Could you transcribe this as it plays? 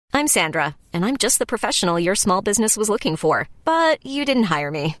I'm Sandra, and I'm just the professional your small business was looking for. But you didn't hire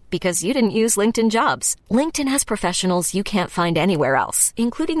me because you didn't use LinkedIn Jobs. LinkedIn has professionals you can't find anywhere else,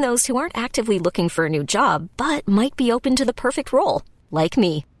 including those who aren't actively looking for a new job, but might be open to the perfect role, like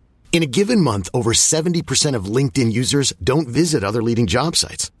me. In a given month, over 70% of LinkedIn users don't visit other leading job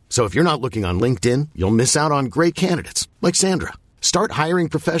sites. So if you're not looking on LinkedIn, you'll miss out on great candidates like Sandra. Start hiring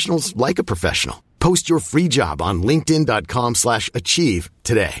professionals like a professional. Post your free job on linkedin.com/achieve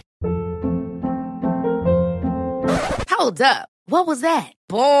today. Hold up. What was that?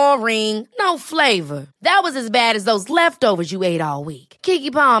 Boring. No flavor. That was as bad as those leftovers you ate all week.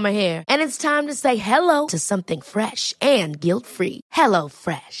 Keke Palmer here, and it's time to say hello to something fresh and guilt-free. Hello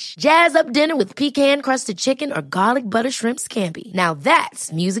Fresh. Jazz up dinner with pecan-crusted chicken or garlic butter shrimp scampi. Now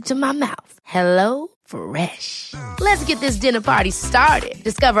that's music to my mouth. Hello Fresh. Let's get this dinner party started.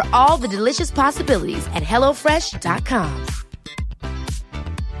 Discover all the delicious possibilities at hellofresh.com.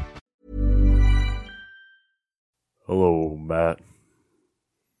 Hello, Matt.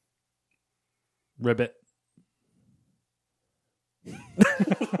 Ribbit.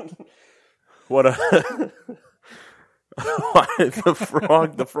 What a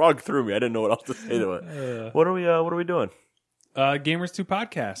the frog threw me. I didn't know what else to say to it. What are we doing? Gamers 2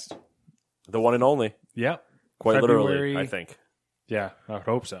 podcast. The one and only. Yep. Quite February, literally, I think. Yeah, I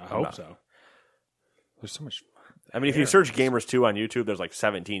hope so. I hope so. There's so much. I mean, if you search Gamers 2 on YouTube, there's like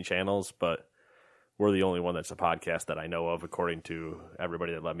 17 channels, but we're the only one that's a podcast that I know of, according to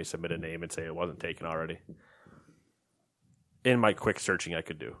everybody that let me submit a name and say it wasn't taken already. In my quick searching I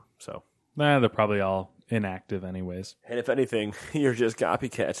could do. So, They're probably all inactive anyways. and if anything, you're just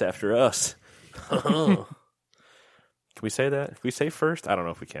copycats after us. Can we say that? If we say first? I don't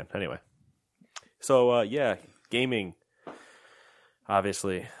know if we can. Anyway. So, yeah, gaming.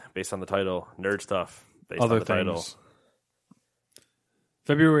 Obviously, based on the title, nerd stuff. Based Other on the things. title,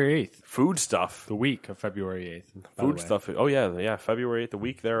 February 8th. food stuff. The week of February 8th. by the Food way. stuff. Oh yeah. February 8th, the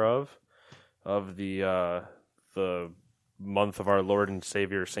week thereof, of the month of our Lord and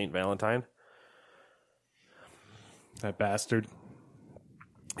Savior Saint Valentine. That bastard.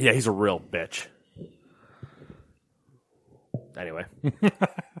 Yeah, he's a real bitch. Anyway, I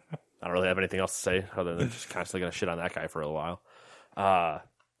don't really have anything else to say other than just constantly gonna shit on that guy for a while.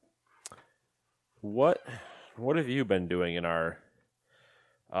 What have you been doing in our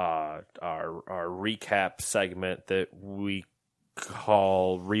recap segment that we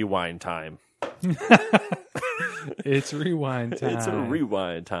call Rewind Time? It's rewind time. It's a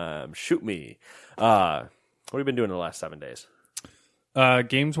rewind time. Shoot me. What have you been doing in the last 7 days?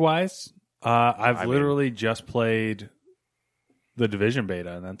 Games wise, I've literally just played the Division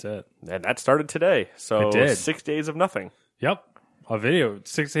beta, and that's it. And that started today. So It did. 6 days of nothing. Yep.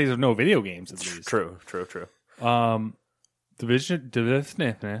 6 days of no video games, at least. True. The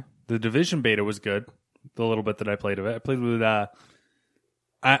Division beta was good. The little bit that I played of it. I played with,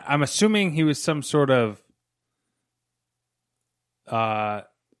 I'm assuming he was some sort of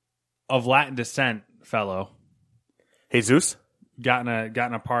Latin descent fellow. Jesus? Got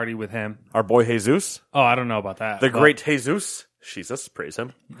in a party with him. Our boy Jesus? Oh, I don't know about that. The great Jesus? Jesus, praise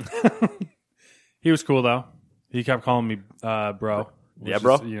him. He was cool, though. He kept calling me bro. Yeah,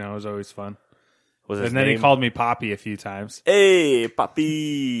 bro. Is, it was always fun. Was his And then name? he called me Poppy a few times. Hey,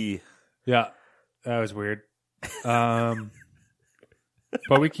 Papi. Yeah, that was weird. But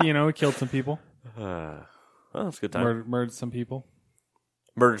we killed some people. Well, it's a good time. Murdered some people.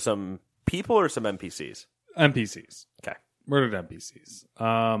 Murdered some people or some NPCs? NPCs. Okay. Murdered NPCs.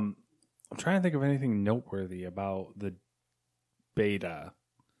 I'm trying to think of anything noteworthy about the beta.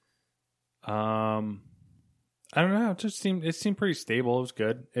 I don't know. It seemed pretty stable. It was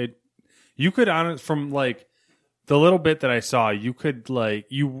good. You could from like the little bit that I saw, you could like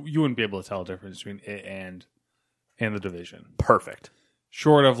you wouldn't be able to tell the difference between it and the Division. Perfect.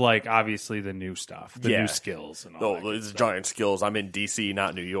 Short of like obviously the new stuff, the Yeah. new skills and all. Oh, it's giant skills. I'm in DC,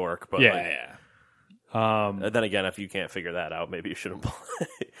 not New York. But Yeah. and then again, if you can't figure that out, maybe you shouldn't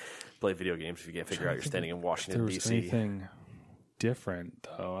play video games if you can't figure out you're standing in Washington, There was DC. anything different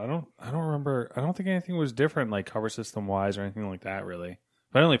though. I don't remember. I don't think anything was different like cover system wise or anything like that really.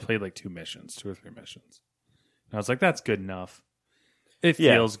 But I only played like 2 or 3 missions. And I was like, that's good enough. It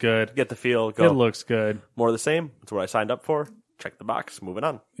feels good. Get the feel. Go. It looks good. More of the same. That's what I signed up for. Check the box. Moving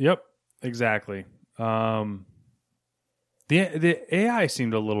on. Yep, exactly. The AI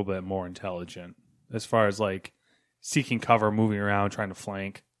seemed a little bit more intelligent as far as like seeking cover, moving around, trying to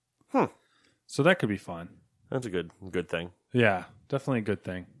flank. So that could be fun. That's a good thing. Yeah, definitely a good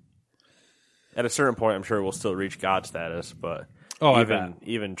thing. At a certain point, I'm sure we'll still reach God status, but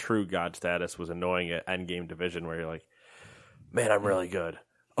even true God status was annoying at endgame Division, where you're like, man, I'm really good.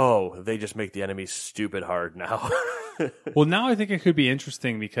 Oh, they just make the enemies stupid hard now. Well, now I think it could be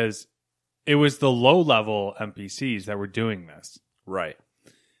interesting because it was the low-level NPCs that were doing this. Right.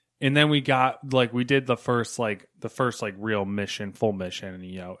 And then we got, like, we did the first real mission, full mission, and,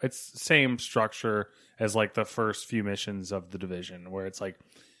 you know, it's the same structure as, like, the first few missions of The Division, where it's, like,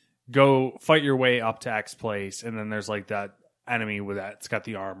 go fight your way up to X place, and then there's, like, that enemy with that, it's got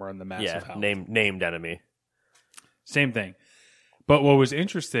the armor and the massive health. Named enemy. Same thing. But what was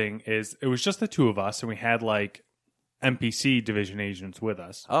interesting is it was just the two of us, and we had, like, NPC Division agents with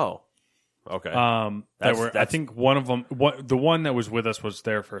us. Oh. Okay. I think one of them, the one that was with us was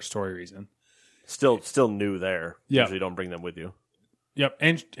there for a story reason. Still new there. Yeah. Usually don't bring them with you. Yep,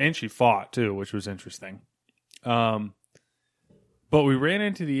 and she fought too, which was interesting. But we ran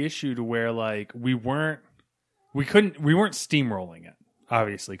into the issue to where like we weren't steamrolling it,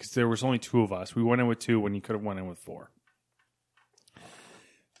 obviously, because there was only two of us. We went in with two when you could have went in with four.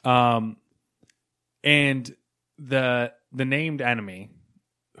 And the named enemy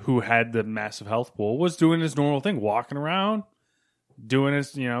who had the massive health pool was doing his normal thing, walking around, doing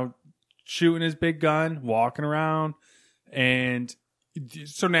his, you know, shooting his big gun, walking around. And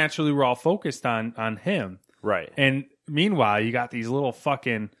so naturally we're all focused on him. Right. And meanwhile, you got these little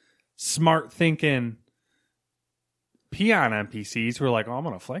fucking smart thinking peon NPCs who are like, oh, I'm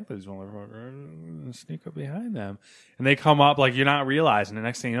going to flank these motherfuckers, sneak up behind them. And they come up like you're not realizing. The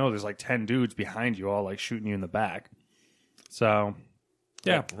next thing you know, there's like 10 dudes behind you all like shooting you in the back. So...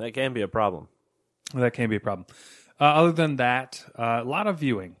 yeah, that can be a problem. That can be a problem. Other than that, a lot of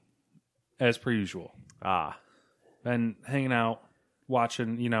viewing, as per usual. And hanging out,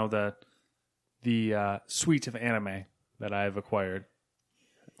 watching, you know, the suite of anime that I've acquired.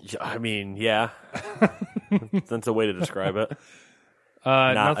 I mean, yeah. That's a way to describe it.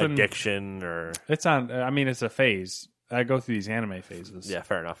 Not nothing, addiction or... It's on, I mean, it's a phase. I go through these anime phases. Yeah,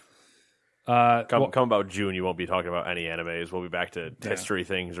 fair enough. Come about June, you won't be talking about any animes. We'll be back to history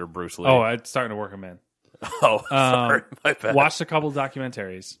things or Bruce Lee. Oh, it's starting to work them in. Oh, sorry. My bad. Watched a couple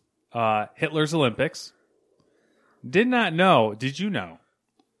documentaries. Hitler's Olympics. Did not know. Did you know?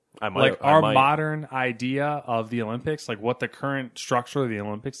 Our modern idea of the Olympics, like what the current structure of the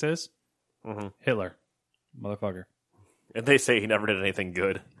Olympics is? Mm-hmm. Hitler. Motherfucker. And they say he never did anything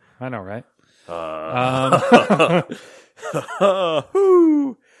good. I know, right?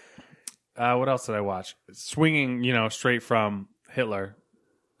 What else did I watch? Swinging, you know, straight from Hitler.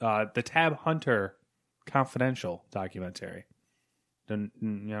 The Tab Hunter Confidential documentary. I don't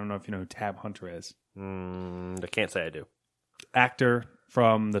know if you know who Tab Hunter is. I can't say I do. Actor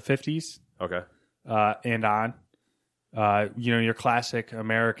from the 50s. Okay. And on. You know, your classic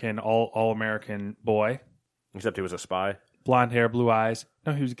American, all-American boy. Except he was a spy. Blonde hair, blue eyes.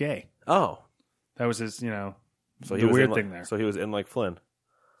 No, he was gay. Oh. That was his, you know, so the weird thing there. So he was in like Flynn.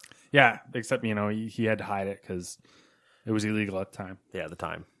 Yeah, except, you know, he had to hide it because it was illegal at the time. Yeah, at the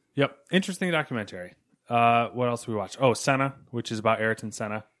time. Yep. Interesting documentary. What else did we watch? Oh, Senna, which is about Ayrton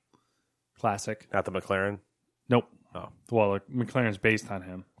Senna. Classic. Not the McLaren? Nope. Oh. Well, McLaren's based on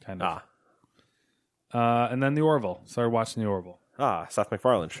him, kind of. And then The Orville. Started watching The Orville. Seth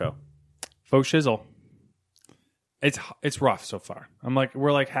MacFarlane show. Faux shizzle. It's rough so far.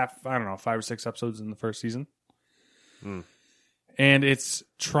 We're like 5 or 6 episodes in the first season. And it's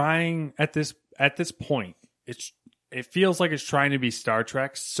trying at this point, it feels like it's trying to be Star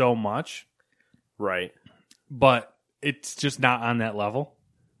Trek so much. Right. But it's just not on that level.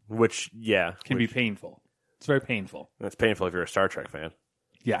 Which can be painful. It's very painful. It's painful if you're a Star Trek fan.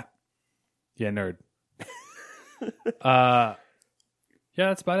 Yeah. Yeah, nerd. Yeah,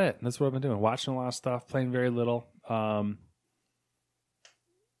 that's about it. That's what I've been doing. Watching a lot of stuff, playing very little. I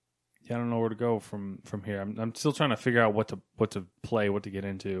don't know where to go from here. I'm still trying to figure out what to play, what to get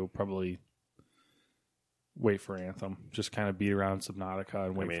into. Probably wait for Anthem. Just kind of beat around Subnautica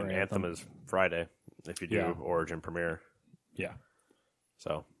and wait for Anthem. Anthem is Friday if you do Origin Premiere. Yeah.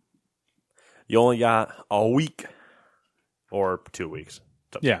 So you only got a week or 2 weeks.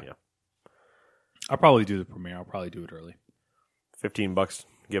 Yeah. I'll probably do the premiere. I'll probably do it early. $15,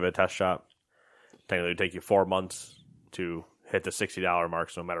 give it a test shot. Technically, it would take you 4 months to hit the $60 mark,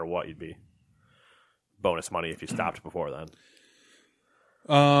 so no matter what, you'd be bonus money if you stopped before then.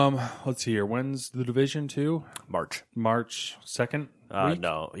 Let's see here. When's the Division 2? March 2nd week?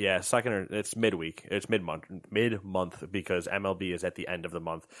 No. Yeah, it's midweek. It's mid-month because MLB is at the end of the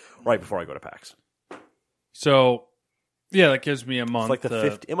month, right before I go to PAX. So, yeah, that gives me a month. It's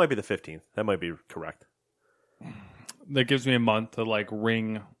like it might be the 15th. That might be correct. That gives me a month to like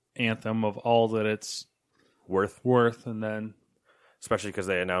ring Anthem of all that it's worth, and then especially because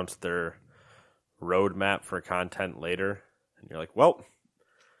they announced their roadmap for content later, and you're like, well,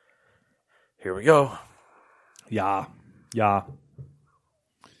 Here we go. Yeah. All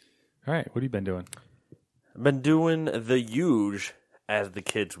right, what have you been doing? I've been doing the huge, as the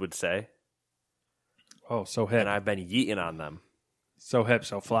kids would say, Oh, so hip. and I've been yeeting on them. So hip,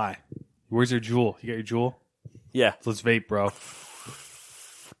 so fly. Where's your jewel? You got your jewel? Yeah, Let's vape, bro.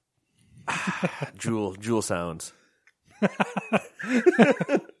 jewel sounds.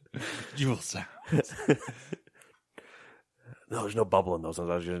 Jewel sound. No, there's no bubble in those ones.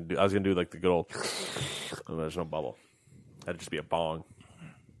 I was gonna do like the good old. Oh, there's no bubble. That'd just be a bong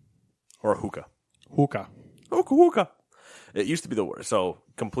or a hookah. Hookah. Hookah. It used to be the worst. So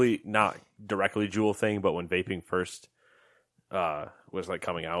complete, not directly Juul thing, but when vaping first was like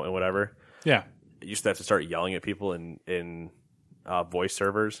coming out and whatever, Yeah. you used to have to start yelling at people in voice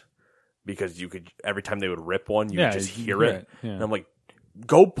servers because you could every time they would rip one, you would just hear it. Yeah. And I'm like,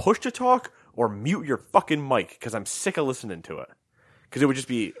 go push to talk or mute your fucking mic because I'm sick of listening to it. Because it would just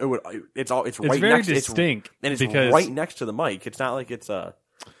be it's right very next distinct and it's because- right next to the mic. It's not like it's a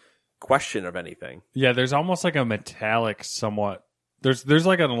question of anything. Yeah, there's almost like a metallic somewhat. There's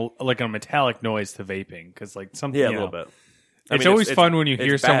like a metallic noise to vaping because like something. Yeah, a you little know, bit. It's always fun when you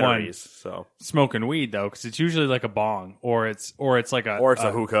hear it's someone batteries, so smoking weed though, because it's usually like a bong or it's like a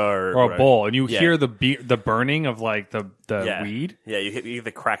a hookah or or a bowl, and you Yeah. hear the burning of like the yeah. weed. Yeah, you hear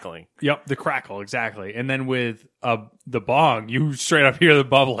the crackling. Yep, the crackle exactly. And then with the bong, you straight up hear the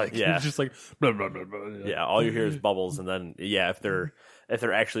bubbling. Yeah. It's just like blah, blah, blah, blah. Yeah, all you hear is bubbles, and then if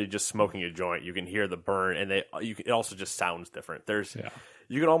they're actually just smoking a joint, you can hear the burn, and it also just sounds different.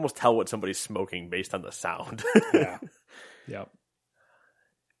 You can almost tell what somebody's smoking based on the sound. Yeah. Yep.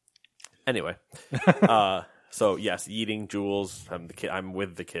 Anyway, so yes, eating Juuls. I'm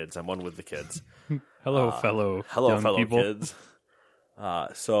with the kids. I'm one with the kids. Hello, fellow young people. Kids.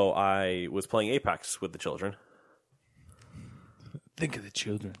 So I was playing Apex with the children. Think of the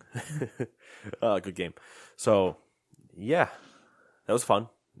children. Good game. So yeah, that was fun.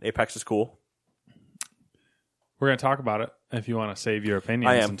 Apex is cool. We're gonna talk about it if you want to save your opinions.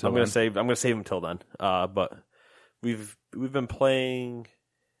 I am. Until I'm gonna then. save. I'm gonna save until then. But we've been playing.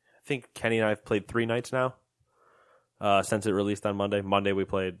 I think Kenny and I have played 3 nights now. Since it released on Monday. Monday we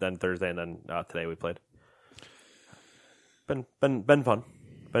played, then Thursday, and then today we played. Been fun.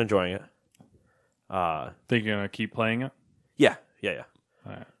 Been enjoying it. Think you're gonna keep playing it? Yeah.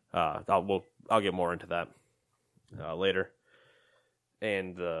 All right. I'll get more into that later.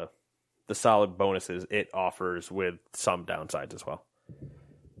 And the solid bonuses it offers with some downsides as well.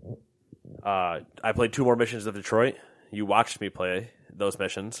 I played 2 more missions of Detroit. You watched me play those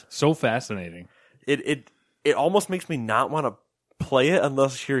missions. So fascinating. It almost makes me not want to play it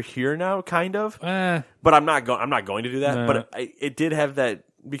unless you're here now, kind of. Eh, But I'm not going to do that. No. But it did have that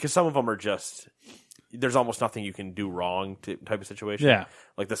because some of them are just there's almost nothing you can do wrong type of situation. Yeah.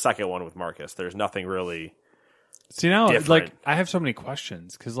 Like the second one with Marcus, there's nothing really. see now, Different. like I have so many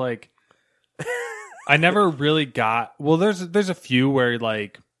questions because like I never really got. Well, there's a few where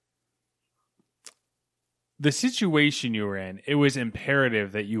like the situation you were in, it was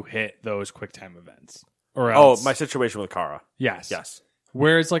imperative that you hit those QuickTime events, or else. Oh, my situation with Kara. yes. Yes.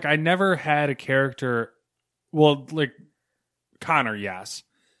 Whereas, like, I never had a character. Well, like Connor, yes.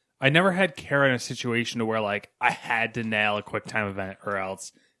 I never had Kara in a situation to where, like, I had to nail a QuickTime event, or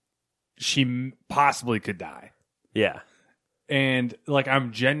else she possibly could die. Yeah. And like,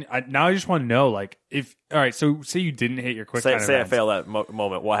 now I just want to know, like, if all right. So, say you didn't hit your QuickTime Say I events. fail that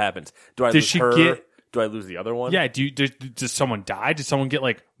moment. What happens? Do I Does lose she her? get- Do I lose the other one? Yeah. Does someone die? Does someone get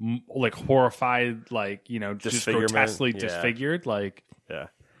like horrified, like just Disfigurement? grotesquely Yeah. disfigured? Like, Yeah.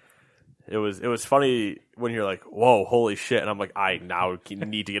 It was funny when you're like, "Whoa, holy shit!" And I'm like, "I now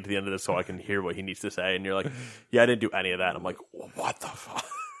need to get to the end of this so I can hear what he needs to say." And you're like, "Yeah, I didn't do any of that." And I'm like, "What the fuck?"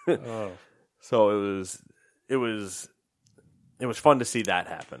 oh. So it was fun to see that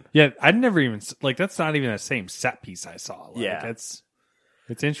happen. Yeah, I'd never even like. That's not even the same set piece I saw. Like, Yeah. it's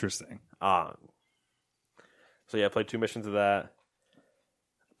interesting. So yeah, I played 2 missions of that.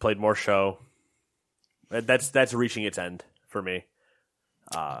 Played more show. That's reaching its end for me.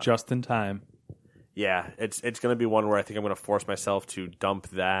 Just in time. Yeah, it's going to be one where I think I'm going to force myself to dump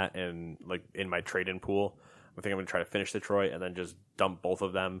that and like in my trade-in pool. I think I'm going to try to finish Detroit and then just dump both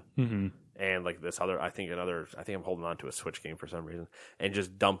of them. Mm-hmm. And like this other, I think I'm holding on to a Switch game for some reason, and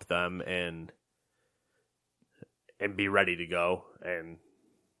just dump them and be ready to go and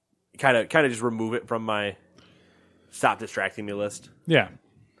kind of just remove it from my stop distracting me list. Yeah.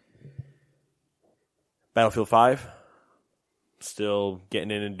 Battlefield 5, still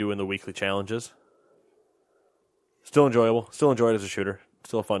getting in and doing the weekly challenges. Still enjoyable. Still enjoy it as a shooter.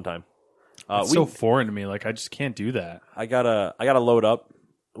 Still a fun time. It's so foreign to me. Like, I just can't do that. I gotta load up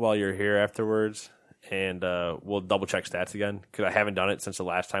while you're here afterwards, and we'll double check stats again because I haven't done it since the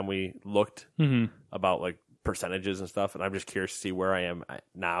last time we looked about like percentages and stuff, and I'm just curious to see where I am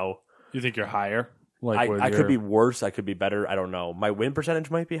now. You think you're higher? I could be worse. I could be better. I don't know. My win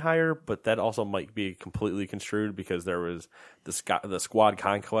percentage might be higher, but that also might be completely construed because there was the squad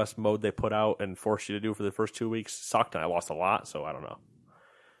conquest mode they put out and forced you to do for the first 2 weeks sucked, and I lost a lot, so I don't know.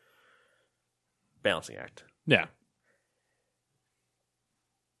 Balancing act. Yeah.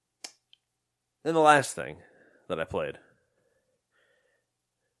 And the last thing that I played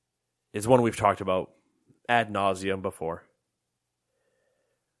is one we've talked about ad nauseum before.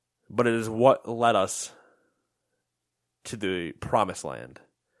 But it is what led us to the promised land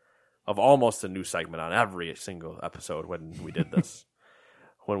of almost a new segment on every single episode when we did this.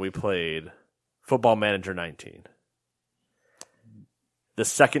 When we played Football Manager 19. The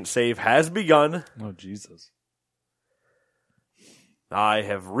second save has begun. Oh, Jesus. I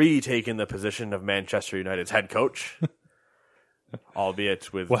have retaken the position of Manchester United's head coach.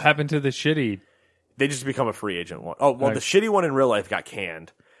 Albeit with... What happened to the shitty? They just become a free agent one. Oh, well, the shitty one in real life got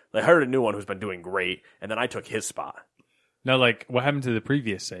canned. They hired a new one who's been doing great, and then I took his spot. No, like, what happened to the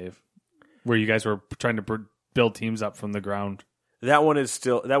previous save? Where you guys were trying to build teams up from the ground? That one is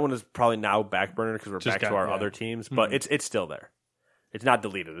probably now back burner because we're back to our other teams, but it's still there. It's not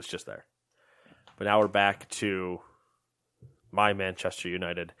deleted, it's just there. But now we're back to my Manchester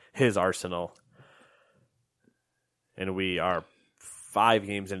United, his Arsenal, and we are 5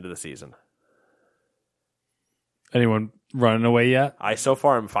 games into the season. Anyone running away yet? So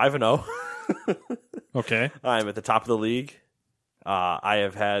far I'm 5-0. Okay. I'm at the top of the league. I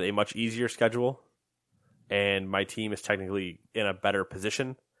have had a much easier schedule, and my team is technically in a better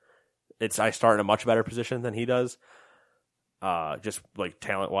position. I start in a much better position than he does, just like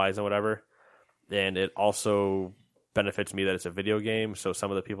talent-wise and whatever. And it also benefits me that it's a video game, so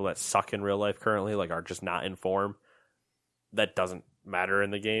some of the people that suck in real life currently are just not in form. That doesn't matter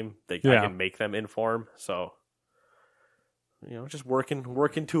in the game. I can make them in form, so... just working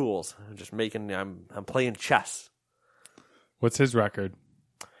tools. I'm playing chess. What's his record?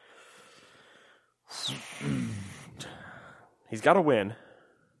 He's got to win.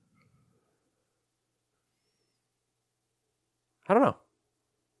 I don't know.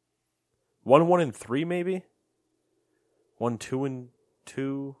 1-1-3 maybe.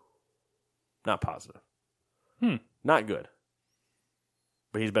 1-2-2. Not positive. Not good.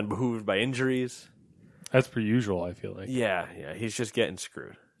 But he's been behooved by injuries. That's per usual, I feel like. Yeah, he's just getting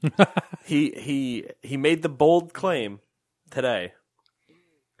screwed. He made the bold claim today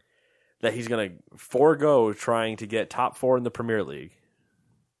that he's going to forego trying to get top 4 in the Premier League,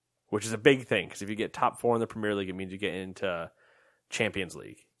 which is a big thing because if you get top 4 in the Premier League, it means you get into Champions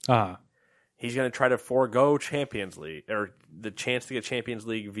League. He's going to try to forego Champions League or the chance to get Champions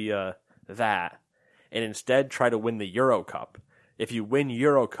League via that, and instead try to win the Euro Cup. If you win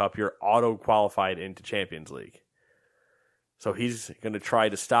Euro Cup, you're auto-qualified into Champions League. So he's going to try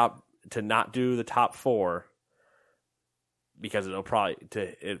to not do the top 4 because it'll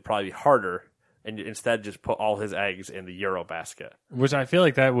probably be harder, and instead just put all his eggs in the Euro basket. Which I feel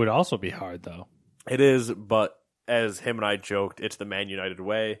like that would also be hard, though. It is, but as him and I joked, it's the Man United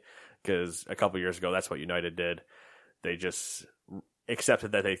way because a couple years ago, that's what United did. They just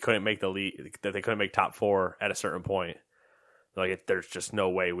accepted that they couldn't make the league, that they couldn't make top 4 at a certain point. There's just no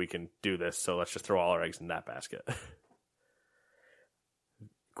way we can do this, so let's just throw all our eggs in that basket.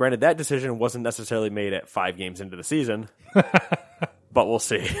 Granted, that decision wasn't necessarily made at 5 games into the season, but we'll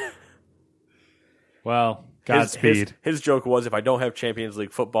see. Well, Godspeed. His joke was, if I don't have Champions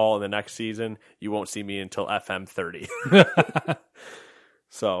League football in the next season, you won't see me until FM 30.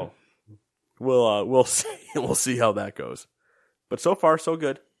 So we'll see. We'll see how that goes. But so far, so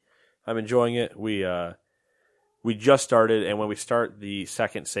good. I'm enjoying it. We just started, and when we start the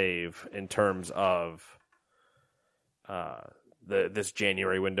second save in terms of this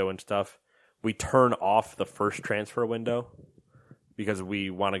January window and stuff, we turn off the first transfer window because we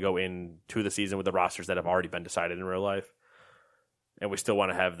want to go into the season with the rosters that have already been decided in real life, and we still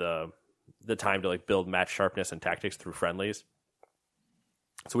want to have the time to build match sharpness and tactics through friendlies.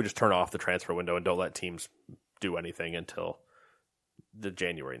 So we just turn off the transfer window and don't let teams do anything until the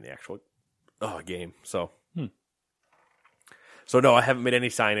January in the actual game. So no, I haven't made any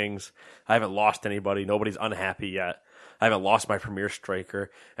signings. I haven't lost anybody. Nobody's unhappy yet. I haven't lost my premier striker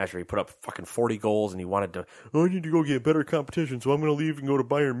after he put up fucking 40 goals and he wanted to, I need to go get better competition, so I'm going to leave and go to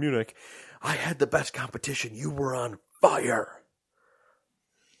Bayern Munich. I had the best competition. You were on fire.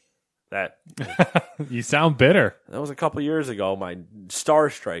 That You sound bitter. That was a couple years ago. My star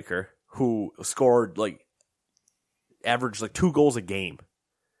striker, who scored averaged 2 goals a game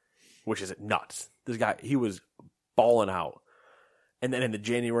which is nuts. This guy, he was balling out. And then in the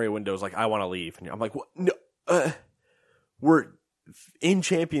January window, was like, I want to leave. And I'm like, what? No, we're in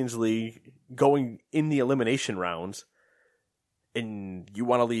Champions League, going in the elimination rounds, and you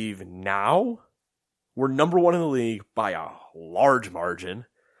want to leave now? We're number one in the league by a large margin.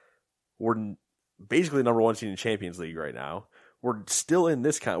 We're basically number one seed in Champions League right now. We're still in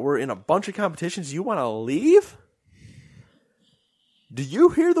this we're in a bunch of competitions. You want to leave? Do you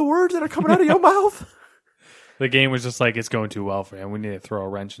hear the words that are coming out of your mouth? The game was just like, it's going too well for him. We need to throw a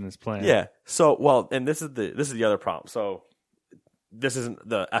wrench in his plan. Yeah. So, well, and this is the other problem. So, this isn't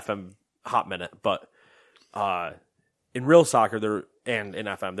the FM hot minute, but in real soccer and in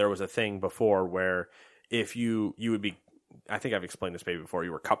FM there was a thing before where if you would be, I think I've explained this maybe before,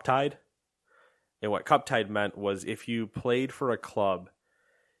 you were cup tied. And what cup tied meant was if you played for a club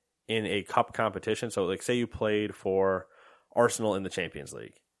in a cup competition, so like say you played for Arsenal in the Champions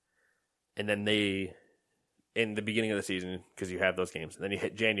League, and then they, in the beginning of the season, because you have those games, and then you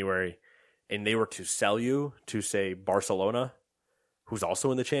hit January, and they were to sell you to, say, Barcelona, who's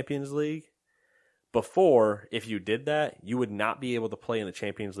also in the Champions League, before, if you did that, you would not be able to play in the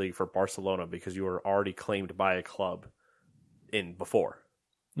Champions League for Barcelona because you were already claimed by a club in before.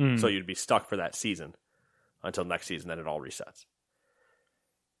 So you'd be stuck for that season until next season, then it all resets.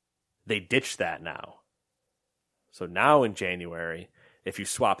 They ditched that now. So now in January, if you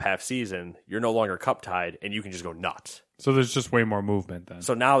swap half season, you're no longer cup tied and you can just go nuts. So there's just way more movement then.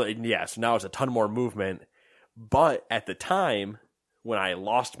 So now it's a ton more movement. But at the time, when I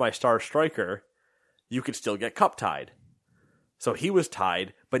lost my star striker, you could still get cup tied. So he was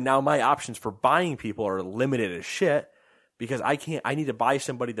tied, but now my options for buying people are limited as shit because I need to buy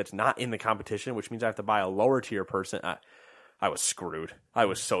somebody that's not in the competition, which means I have to buy a lower tier person. I was screwed. I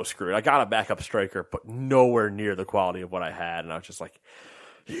was so screwed. I got a backup striker, but nowhere near the quality of what I had. And I was just like,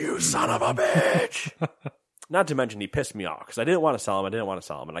 you son of a bitch. Not to mention he pissed me off because I didn't want to sell him.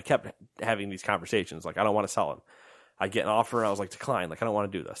 And I kept having these conversations like, I don't want to sell him. I get an offer and I was like, decline. Like, I don't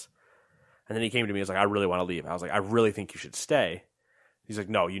want to do this. And then he came to me and was like, I really want to leave. I was like, I really think you should stay. He's like,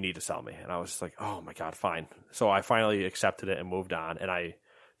 no, you need to sell me. And I was just like, oh my God, fine. So I finally accepted it and moved on. And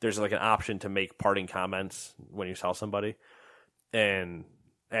there's like an option to make parting comments when you sell somebody. And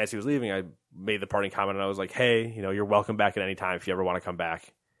as he was leaving, I made the parting comment and I was like, hey, you're welcome back at any time if you ever want to come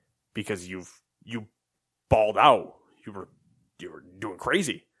back because you balled out. You were doing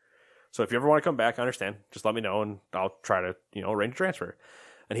crazy. So if you ever want to come back, I understand. Just let me know and I'll try to, arrange a transfer.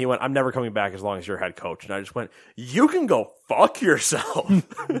 And he went, I'm never coming back as long as you're head coach. And I just went, you can go fuck yourself.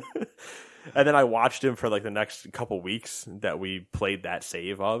 And then I watched him for like the next couple weeks that we played that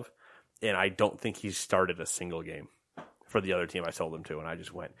save of. And I don't think he started a single game for the other team I sold him to. And I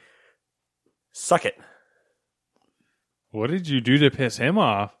just went, suck it. What did you do to piss him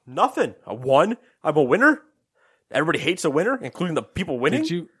off? Nothing. I won. I'm a winner. Everybody hates a winner, including the people winning.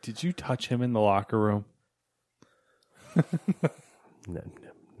 Did you touch him in the locker room?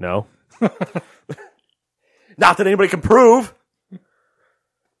 No. Not that anybody can prove.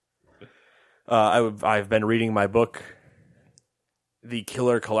 I've been reading my book, The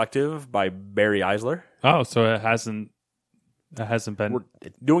Killer Collective by Barry Eisler. Oh, so it hasn't been... We're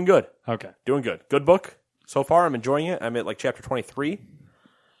doing good. Okay. Doing good. Good book. So far, I'm enjoying it. I'm at like chapter 23.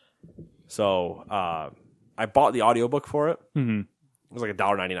 So, I bought the audiobook for it. Mm-hmm. It was like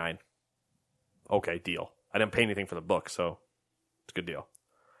 $1.99. Okay, deal. I didn't pay anything for the book, so it's a good deal.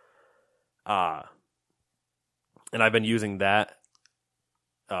 And I've been using that,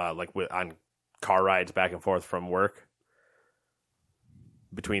 on car rides back and forth from work.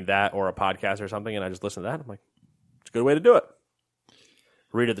 Between that or a podcast or something, and I just listen to that. I'm like, it's a good way to do it.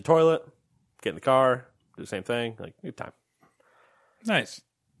 Read at the toilet, get in the car, do the same thing. Like, good time. Nice.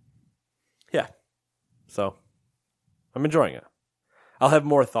 Yeah. So, I'm enjoying it. I'll have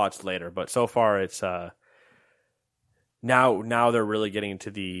more thoughts later, but so far it's now they're really getting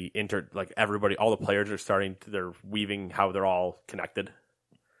to the everybody, all the players are they're weaving how they're all connected.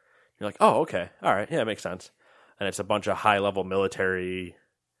 You're like, oh, okay, all right, yeah, it makes sense. And it's a bunch of high level military,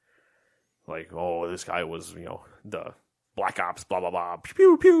 like, oh, this guy was the Black Ops, blah blah blah,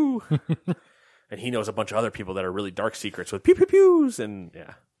 pew pew pew, and he knows a bunch of other people that are really dark secrets with pew pew pews, and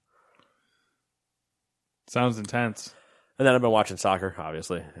yeah. Sounds intense. And then I've been watching soccer,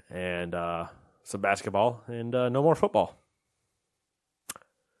 obviously, and some basketball, and no more football.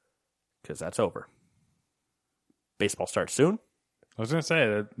 Because that's over. Baseball starts soon. I was going to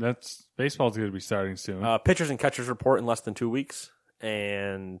say, that's baseball's going to be starting soon. Pitchers and catchers report in less than 2 weeks,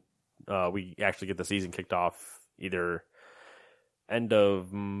 and we actually get the season kicked off either end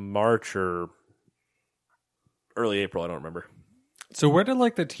of March or early April, I don't remember. So where did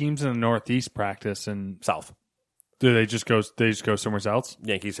like the teams in the Northeast practice, and South. do they just go? They just go somewhere else?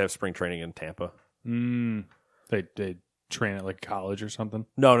 Yankees have spring training in Tampa. They train at like college or something.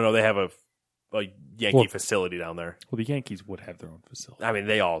 No. They have a Yankee facility down there. Well, the Yankees would have their own facility. I mean,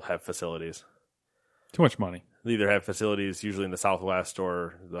 they all have facilities. Too much money. They either have facilities usually in the Southwest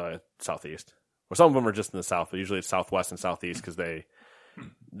or the Southeast. Or some of them are just in the South, but usually it's Southwest and Southeast because they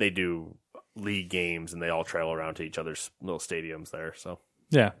do league games and they all travel around to each other's little stadiums there. So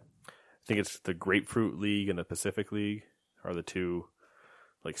Yeah. I think it's the Grapefruit League and the Pacific League are the two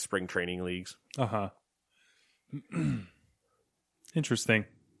like spring training leagues. Interesting.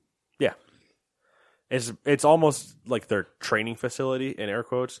 Yeah. It's almost like their training facility in air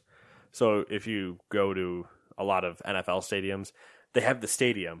quotes. So if you go to a lot of NFL stadiums, they have the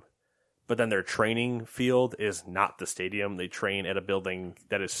stadium, but then their training field is not the stadium. They train at a building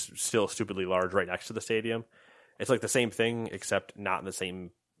that is still stupidly large right next to the stadium. It's like the same thing, except not in the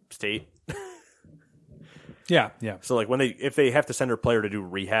same state. Yeah. So like if they have to send a player to do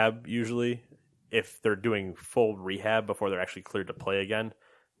rehab, usually if they're doing full rehab before they're actually cleared to play again,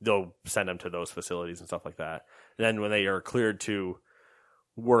 they'll send them to those facilities and stuff like that. And then when they are cleared to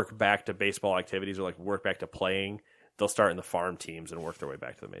work back to baseball activities or like work back to playing, they'll start in the farm teams and work their way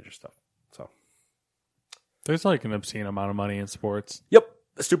back to the major stuff. So There's like an obscene amount of money in sports. yep,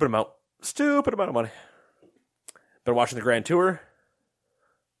 a stupid amount of money. Been watching the Grand Tour.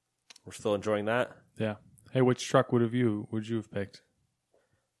 We're still enjoying that. Yeah. Hey, which truck would you have picked?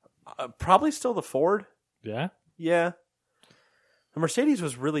 Probably still the Ford. Yeah. Yeah. The Mercedes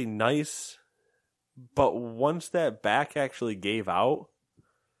was really nice, but once that back actually gave out,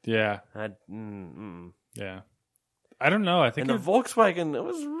 Yeah. Yeah. I don't know. I think and the Volkswagen, it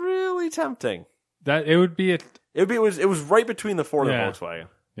was really tempting. that it would be It was right between the Ford Yeah. and the Volkswagen.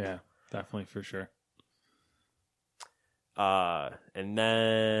 Yeah, definitely for sure. And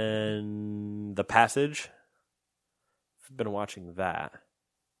then The Passage. I've been watching that.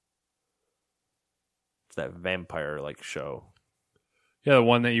 It's that vampire like show. Yeah, the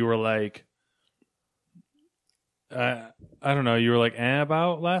one that you were like, I don't know, you were like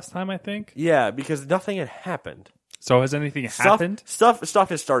about last time, I think. Yeah, because nothing had happened. So has anything happened? Stuff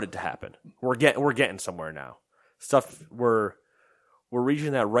has started to happen. We're getting somewhere now. We're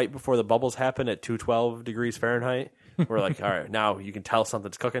reaching that right before the bubbles happen at 212 degrees Fahrenheit. We're like, all right, now you can tell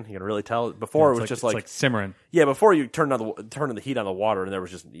something's cooking. You can really tell. Before it was just it's like simmering. yeah. Before you turned the heat on the water, and there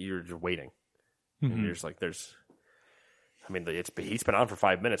was you're just waiting. And you're just like, I mean, heat's been on for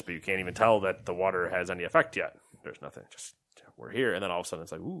 5 minutes, but you can't even tell that the water has any effect yet. There's nothing. Just we're here, and then all of a sudden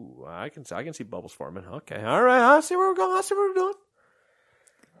it's like, ooh, I can see bubbles forming. Okay, all right, I see where we're going. I see where we're going.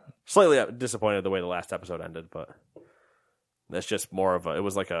 Slightly disappointed the way the last episode ended, but that's just more of it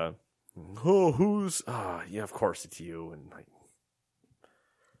was like a, yeah, of course it's you, and like,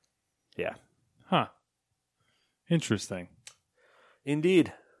 yeah, Huh. Interesting.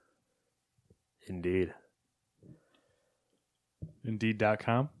 indeed.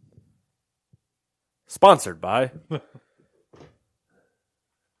 Indeed.com. Sponsored by.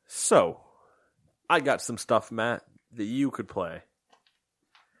 So, I got some stuff, Matt, that you could play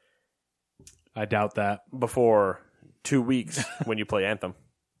I doubt that. before 2 weeks when you play Anthem.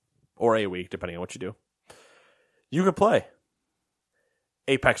 Or a week, depending on what you do. You could play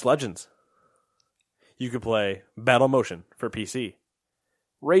Apex Legends. You could play Battle Motion for PC.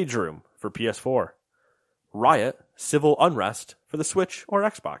 Rage Room for PS4. Riot Civil Unrest for the Switch or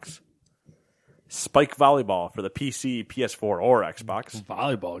Xbox. Spike Volleyball for the PC, PS4, or Xbox.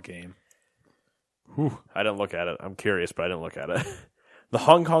 Volleyball game. I didn't look at it. I'm curious, but I didn't look at it. The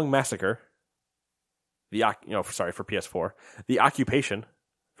Hong Kong Massacre. For PS4. The Occupation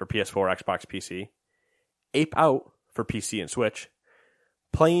for PS4, Xbox, PC. Ape Out for PC and Switch.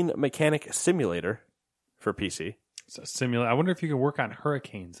 Plane Mechanic Simulator for PC. So simulate. I wonder if you can work on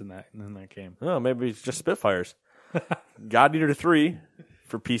hurricanes in that game. Oh, maybe it's just Spitfires. God Eater 3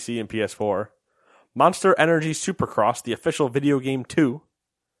 for PC and PS4. Monster Energy Supercross, the official video game 2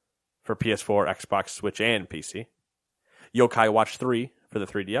 for PS4, Xbox, Switch, and PC. Yokai Watch 3 for the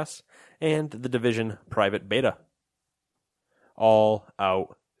 3DS. And The Division Private Beta. All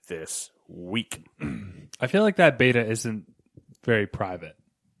out this week. I feel like that beta isn't very private.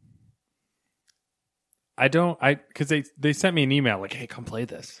 Because they sent me an email like, hey, come play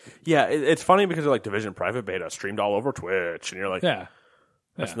this. Yeah, it's funny because they're like Division Private Beta streamed all over Twitch. And you're like, Yeah.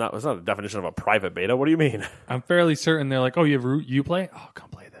 that's not a definition of a private beta. What do you mean? I'm fairly certain they're like, oh, you have Uplay? Oh, come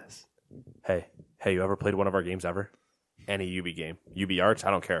play this. Hey, you ever played one of our games ever? Any UB game. UB Arts? I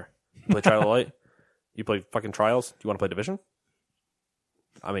don't care. You play Trial of Light? You play fucking Trials? Do you want to play Division?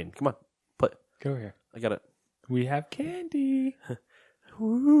 I mean, come on. Play. Go here. I got it. We have candy.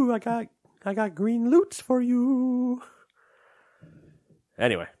 Ooh, I got green loots for you.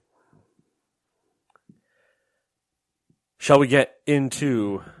 Anyway. Shall we get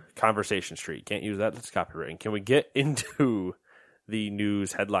into Conversation Street? Can't use that. That's copywritten. Can we get into the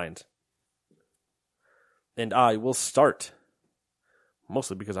news headlines? And I will start.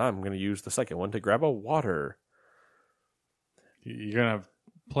 Mostly because I'm going to use the second one to grab a water. You're going to have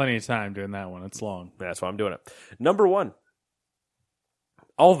plenty of time doing that one. It's long. That's why I'm doing it. Number 1.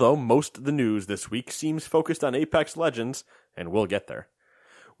 Although most of the news this week seems focused on Apex Legends, and we'll get there,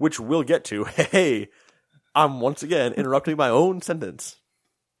 which we'll get to. Hey, I'm once again interrupting my own sentence.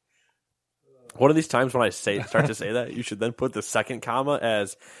 One of these times when I start to say that, you should then put the second comma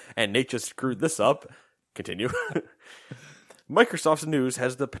as, and Nate just screwed this up. Continue. Microsoft's news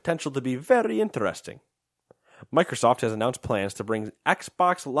has the potential to be very interesting. Microsoft has announced plans to bring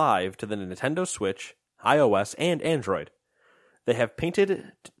Xbox Live to the Nintendo Switch, iOS, and Android. They have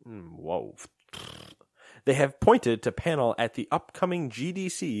pointed to panel at the upcoming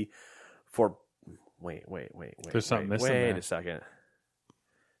GDC for... Wait. There's something missing there. Wait a second.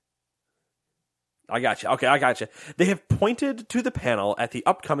 I got you. Okay, I got you. They have pointed to the panel at the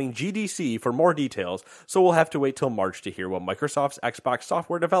upcoming GDC for more details, so we'll have to wait till March to hear what Microsoft's Xbox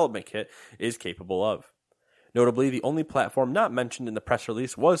Software Development Kit is capable of. Notably, the only platform not mentioned in the press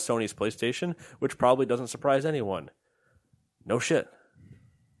release was Sony's PlayStation, which probably doesn't surprise anyone. No shit.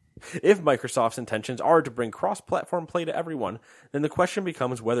 If Microsoft's intentions are to bring cross-platform play to everyone, then the question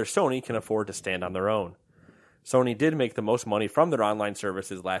becomes whether Sony can afford to stand on their own. Sony did make the most money from their online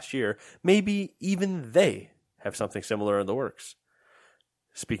services last year. Maybe even they have something similar in the works.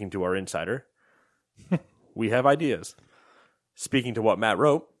 Speaking to our insider, we have ideas. Speaking to what Matt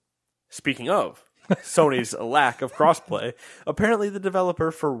wrote, speaking of Sony's lack of crossplay, apparently the developer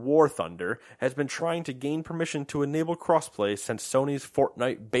for War Thunder has been trying to gain permission to enable crossplay since Sony's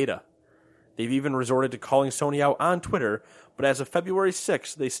Fortnite beta. They've even resorted to calling Sony out on Twitter, but as of February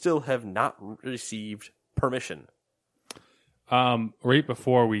 6th, they still have not received permission. Right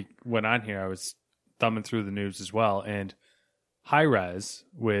before we went on here, I was thumbing through the news as well, and Hi-Rez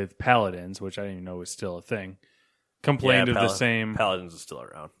with Paladins, which I didn't even know was still a thing, complained of the same... Paladins is still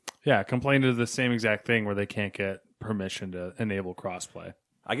around. Yeah, complained of the same exact thing where they can't get permission to enable crossplay.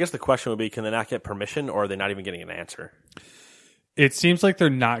 I guess the question would be, can they not get permission, or are they not even getting an answer? It seems like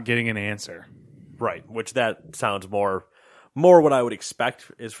they're not getting an answer. Right, which that sounds more what I would expect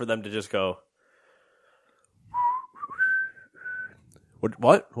is for them to just go,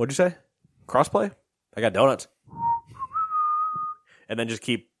 What? What'd you say? Crossplay? I got donuts. And then just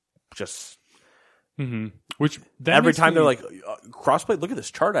keep Mm-hmm. Which every time they're like, crossplay, look at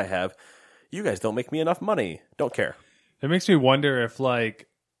this chart I have. You guys don't make me enough money. Don't care. It makes me wonder if like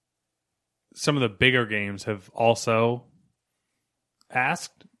some of the bigger games have also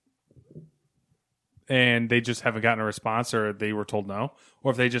asked and they just haven't gotten a response, or they were told no,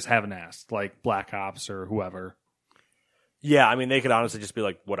 or if they just haven't asked, like Black Ops or whoever. Yeah, I mean, they could honestly just be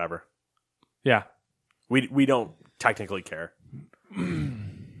like, whatever. Yeah. We don't technically care.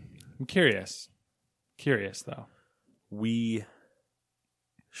 I'm curious. Curious, though. We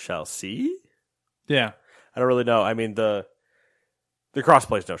shall see? Yeah. I don't really know. I mean, the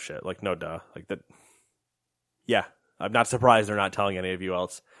crossplay's no shit. Like, no duh. Like, that. Yeah. I'm not surprised they're not telling any of you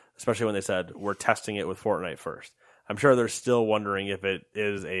else, especially when they said, we're testing it with Fortnite first. I'm sure they're still wondering if it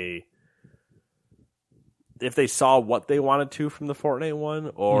is if they saw what they wanted to from the Fortnite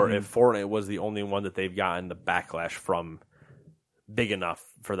one, or if Fortnite was the only one that they've gotten the backlash from big enough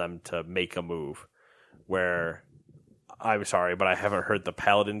for them to make a move. Where, I'm sorry, but I haven't heard the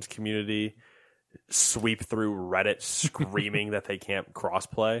Paladins community sweep through Reddit screaming that they can't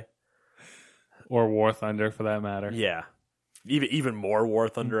crossplay. Or War Thunder, for that matter. Yeah. Even more War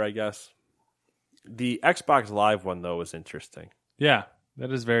Thunder, I guess. The Xbox Live one, though, was interesting. Yeah,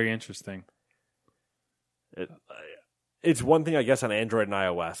 that is very interesting. It's one thing, I guess, on Android and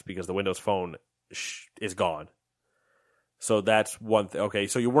iOS, because the Windows Phone is gone. So that's one thing. Okay,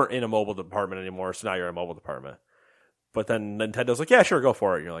 so you weren't in a mobile department anymore, so now you're in a mobile department. But then Nintendo's like, yeah, sure, go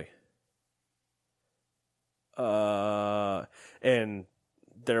for it. And you're like, and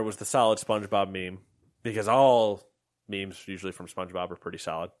there was the solid SpongeBob meme, because all memes usually from SpongeBob are pretty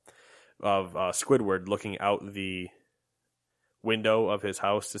solid, of Squidward looking out the window of his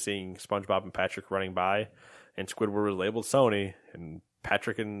house to seeing SpongeBob and Patrick running by, and Squidward was labeled Sony, and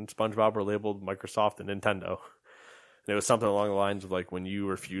Patrick and SpongeBob were labeled Microsoft and Nintendo. And it was something along the lines of like when you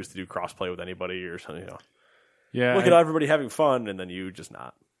refuse to do crossplay with anybody or something. You know, yeah, look at everybody having fun, and then you just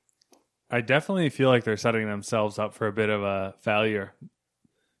not. I definitely feel like they're setting themselves up for a bit of a failure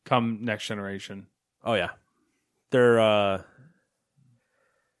come next generation. Oh yeah,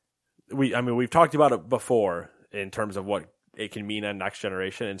 we've talked about it before in terms of what it can mean on next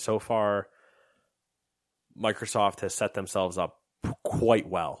generation, and so far, Microsoft has set themselves up quite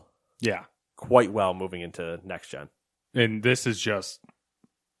well. Yeah. Quite well moving into next gen. And this is just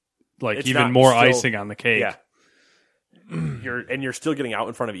like It's even not more still- icing on the cake. Yeah. You're still getting out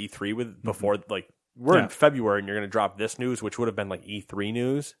in front of E3 with before like we're in February and you're going to drop this news, which would have been like E3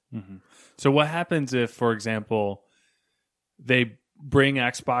 news. So what happens if, for example, they bring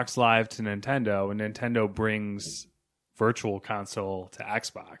Xbox Live to Nintendo and Nintendo brings Virtual Console to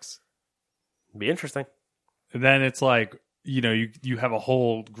Xbox? Be interesting. And then it's like, you have a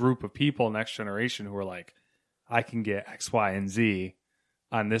whole group of people next generation who are like, I can get X, Y, and Z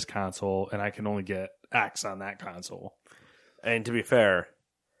on this console, and I can only get X on that console. And to be fair,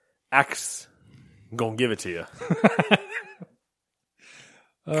 X gonna give it to you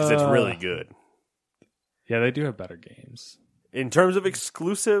because it's really good. Yeah, they do have better games. In terms of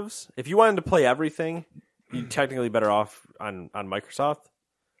exclusives, if you wanted to play everything, you're technically better off on Microsoft.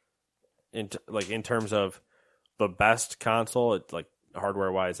 In terms of the best console, it like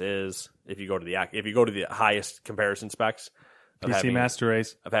hardware wise is if you go to the highest comparison specs. PC Master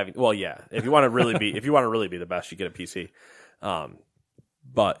Race. If you want to really be the best, you get a PC.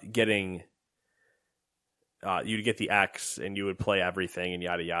 But getting you'd get the X and you would play everything and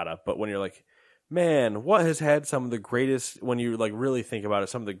yada yada. But when you're like, man, what has had some of the greatest, when you like really think about it,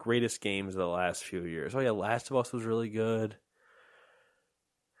 some of the greatest games of the last few years? Oh yeah, Last of Us was really good.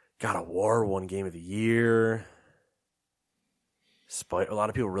 God of War won Game of the Year. A lot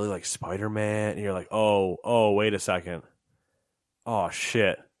of people really like Spider-Man, and you're like, oh, wait a second. Oh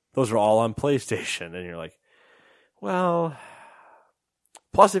shit, those are all on PlayStation, and you're like, well.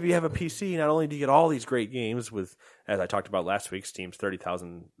 Plus, if you have a PC, not only do you get all these great games with, as I talked about last week, Steam's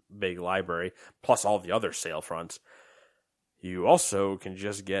 30,000 big library, plus all the other sale fronts, you also can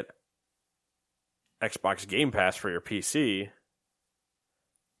just get Xbox Game Pass for your PC.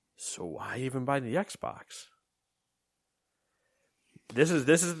 So why even buy the Xbox? This is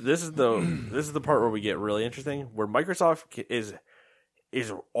the part where we get really interesting, where Microsoft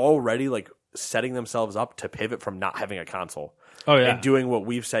is already like setting themselves up to pivot from not having a console. Oh yeah, and doing what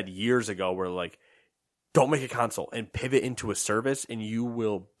we've said years ago, where like, don't make a console and pivot into a service, and you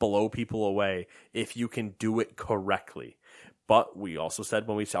will blow people away if you can do it correctly. But we also said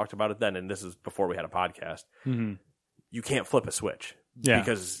when we talked about it then, and this is before we had a podcast, you can't flip a switch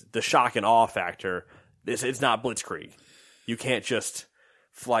because the shock and awe factor, it's not Blitzkrieg. You can't just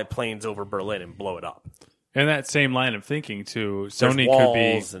fly planes over Berlin and blow it up. And that same line of thinking too, There's Sony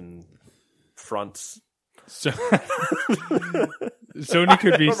walls could be and fronts. Sony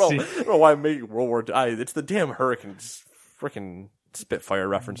could be. I don't know why I'm making World War II. It's the damn Hurricanes, freaking Spitfire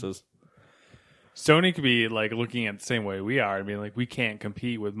references. Sony could be like looking at the same way we are. I mean, like we can't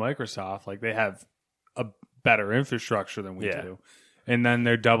compete with Microsoft. Like they have a better infrastructure than we do, and then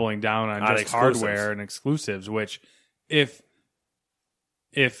they're doubling down on just exclusives. hardware and exclusives. Which, if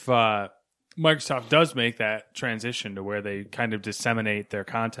Microsoft does make that transition to where they kind of disseminate their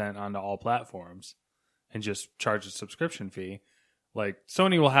content onto all platforms and just charge a subscription fee, like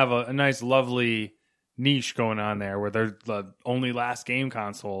Sony will have a nice, lovely niche going on there where they're the only last game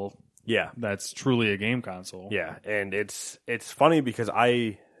console. Yeah, that's truly a game console. Yeah, and it's funny because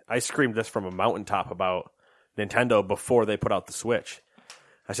I screamed this from a mountaintop about Nintendo before they put out the Switch.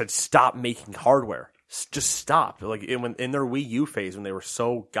 I said, stop making hardware. Just stop. Like in their Wii U phase when they were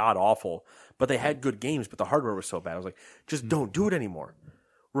so god awful, but they had good games, but the hardware was so bad. I was like, just don't do it anymore.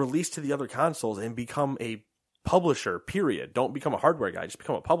 Release to the other consoles and become a publisher, period. Don't become a hardware guy. Just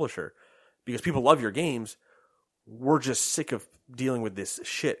become a publisher because people love your games. We're just sick of dealing with this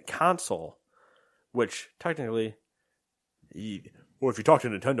shit console, which technically, if you talk to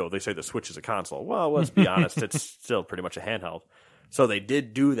Nintendo, they say the Switch is a console. Well, let's be honest, it's still pretty much a handheld. So they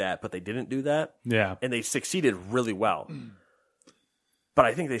did do that, but they didn't do that. Yeah. And they succeeded really well. But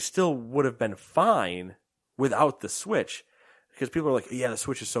I think they still would have been fine without the Switch because people are like, yeah, the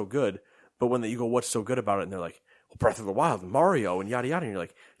Switch is so good. But when you go, what's so good about it? And they're like, well, Breath of the Wild, Mario, and yada, yada. And you're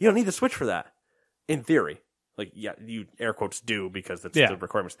like, you don't need the Switch for that. In theory. Like, yeah, you air quotes do because that's the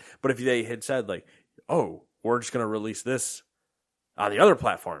requirements. But if they had said, like, oh, we're just going to release this on the other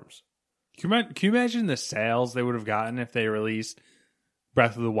platforms. Can you imagine the sales they would have gotten if they released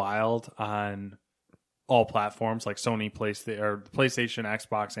Breath of the Wild on all platforms like Sony, PlayStation,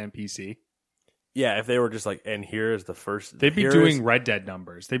 Xbox, and PC? Yeah, if they were just like, and here is the first... They'd be doing Red Dead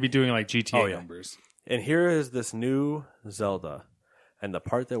numbers. They'd be doing like GTA numbers. And here is this new Zelda. And the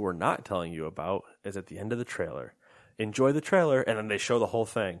part that we're not telling you about is at the end of the trailer. Enjoy the trailer, and then they show the whole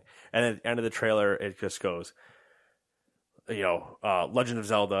thing. And at the end of the trailer, it just goes, Legend of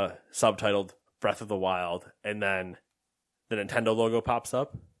Zelda subtitled Breath of the Wild, and then the Nintendo logo pops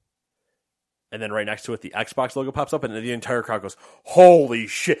up, and then right next to it the Xbox logo pops up, and then the entire crowd goes, "Holy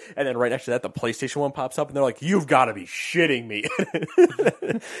shit!" And then right next to that the PlayStation one pops up, and they're like, "You've got to be shitting me!"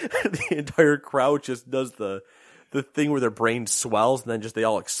 The entire crowd just does the thing where their brain swells, and then just they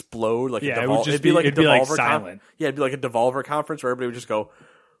all explode like it would just be like silent. It'd be like a Devolver conference where everybody would just go,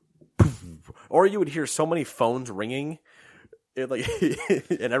 or you would hear so many phones ringing, and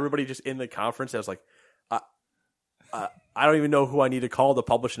everybody just in the conference. I was like, I don't even know who I need to call to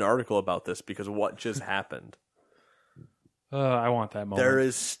publish an article about this because of what just happened. I want that moment. There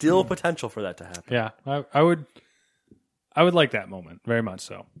is still potential for that to happen. Yeah, I would like that moment very much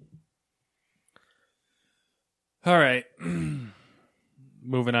so. All right,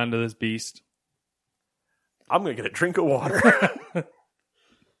 moving on to this beast. I'm gonna get a drink of water.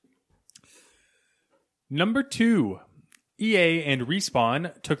 Number 2. EA and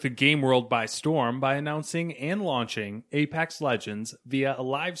Respawn took the game world by storm by announcing and launching Apex Legends via a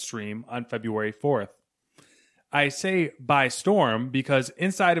live stream on February 4th. I say by storm because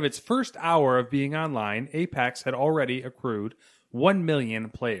inside of its first hour of being online, Apex had already accrued 1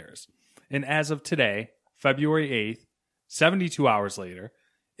 million players. And as of today, February 8th, 72 hours later,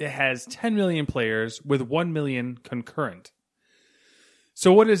 it has 10 million players with 1 million concurrent.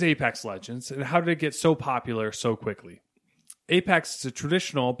 So what is Apex Legends and how did it get so popular so quickly? Apex is a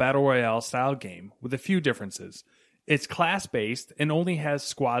traditional Battle Royale style game with a few differences. It's class-based and only has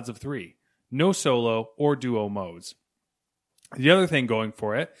squads of 3, no solo or duo modes. The other thing going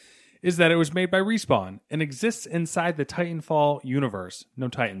for it is that it was made by Respawn and exists inside the Titanfall universe. No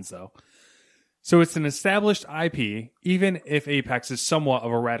Titans, though. So it's an established IP, even if Apex is somewhat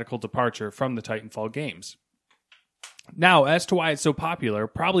of a radical departure from the Titanfall games. Now, as to why it's so popular,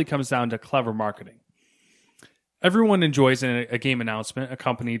 probably comes down to clever marketing. Everyone enjoys a game announcement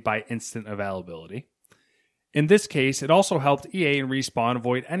accompanied by instant availability. In this case, it also helped EA and Respawn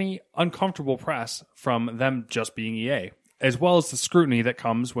avoid any uncomfortable press from them just being EA, as well as the scrutiny that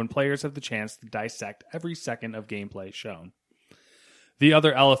comes when players have the chance to dissect every second of gameplay shown. The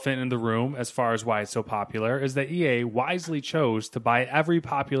other elephant in the room, as far as why it's so popular, is that EA wisely chose to buy every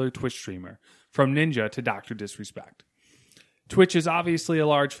popular Twitch streamer, from Ninja to Dr. Disrespect. Twitch is obviously a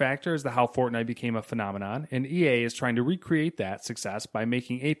large factor as to how Fortnite became a phenomenon, and EA is trying to recreate that success by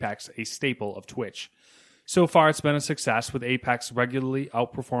making Apex a staple of Twitch. So far, it's been a success, with Apex regularly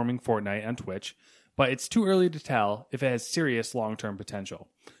outperforming Fortnite on Twitch, but it's too early to tell if it has serious long-term potential.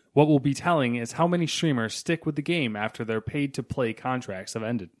 What will be telling is how many streamers stick with the game after their paid-to-play contracts have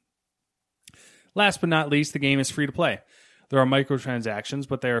ended. Last but not least, the game is free to play. There are microtransactions,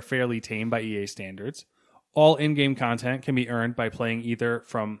 but they are fairly tame by EA standards. All in-game content can be earned by playing either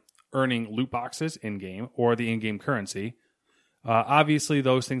from earning loot boxes in-game or the in-game currency. Obviously,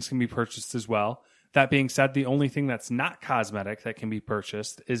 those things can be purchased as well. That being said, the only thing that's not cosmetic that can be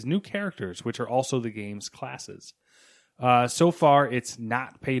purchased is new characters, which are also the game's classes. So far, it's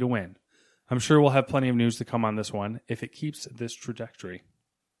not pay to win. I'm sure we'll have plenty of news to come on this one if it keeps this trajectory.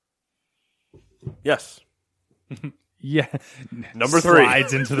 Yes. Yeah. Number 3.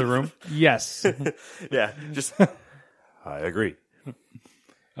 Slides into the room. Yes. Yeah. Just, I agree.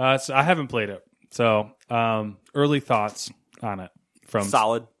 So I haven't played it. So early thoughts on it. From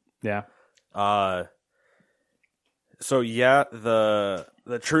Solid. Yeah. So yeah, the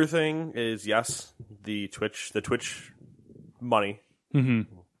true thing is yes, the Twitch money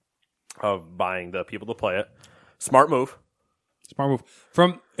of buying the people to play it. Smart move.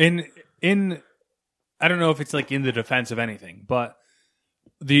 From in I don't know if it's like in the defense of anything, but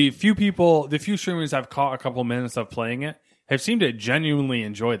the few streamers I've caught a couple minutes of playing it have seemed to genuinely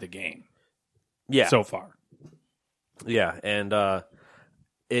enjoy the game. Yeah. So far. Yeah, and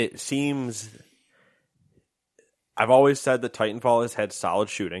it seems I've always said that Titanfall has had solid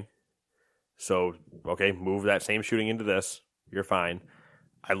shooting. So, okay, move that same shooting into this. You're fine.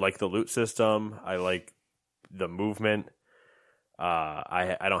 I like the loot system. I like the movement.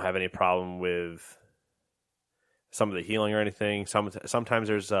 I don't have any problem with some of the healing or anything. Sometimes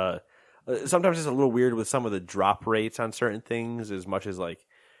there's sometimes it's a little weird with some of the drop rates on certain things, as much as like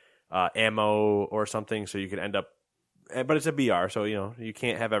ammo or something. So you could end up, but it's a BR, so you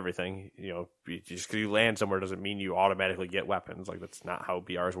can't have everything. Just because you land somewhere doesn't mean you automatically get weapons. Like that's not how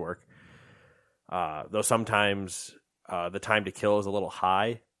BRs work. Though sometimes the time to kill is a little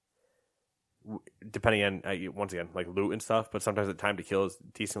high, depending on once again like loot and stuff. But sometimes the time to kill is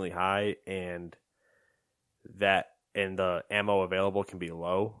decently high, and the ammo available can be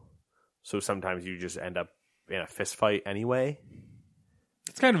low. So sometimes you just end up in a fist fight anyway.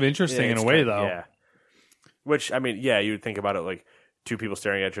 It's kind of interesting in a way, though. Yeah. Which, I mean, yeah, you would think about it like two people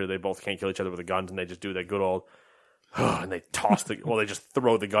staring at each other. They both can't kill each other with the guns, and they just do that good old, and they toss they just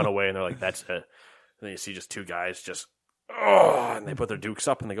throw the gun away, and they're like, that's it. And then you see just two guys just, and they put their dukes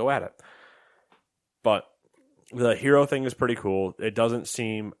up, and they go at it. But the hero thing is pretty cool. It doesn't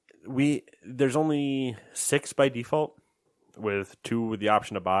seem... There's only 6 by default, with 2 with the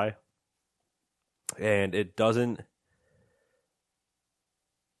option to buy. And it doesn't...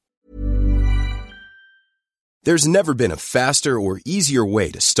 There's never been a faster or easier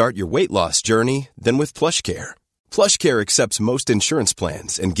way to start your weight loss journey than with PlushCare. PlushCare accepts most insurance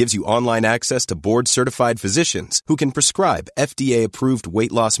plans and gives you online access to board-certified physicians who can prescribe FDA-approved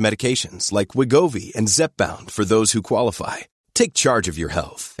weight loss medications like Wegovy and Zepbound for those who qualify. Take charge of your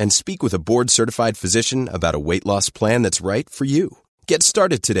health and speak with a board-certified physician about a weight loss plan that's right for you. Get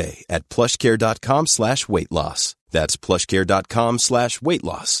started today at plushcare.com/weight loss. That's plushcare.com/weight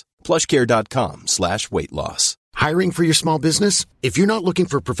loss. plushcare.com/weight loss. Hiring for your small business? If you're not looking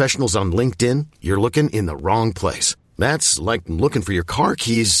for professionals on LinkedIn, you're looking in the wrong place. That's like looking for your car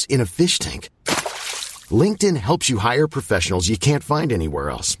keys in a fish tank. LinkedIn helps you hire professionals you can't find anywhere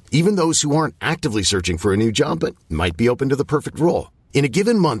else, even those who aren't actively searching for a new job but might be open to the perfect role. In a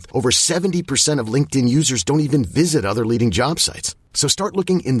given month, over 70% of LinkedIn users don't even visit other leading job sites. So start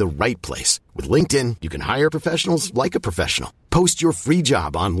looking in the right place. With LinkedIn, you can hire professionals like a professional. Post your free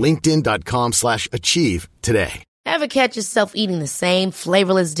job on linkedin.com/achieve today. Ever catch yourself eating the same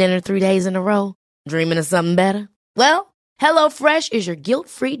flavorless dinner 3 days in a row? Dreaming of something better? Well, HelloFresh is your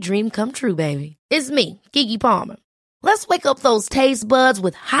guilt-free dream come true, baby. It's me, Keke Palmer. Let's wake up those taste buds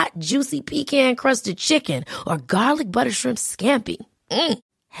with hot, juicy pecan-crusted chicken or garlic butter shrimp scampi.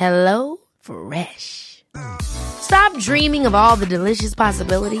 Hello Fresh. Stop dreaming of all the delicious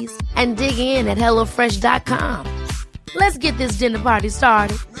possibilities and dig in at HelloFresh.com. Let's get this dinner party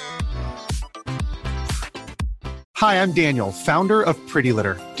started. Hi, I'm Daniel, founder of Pretty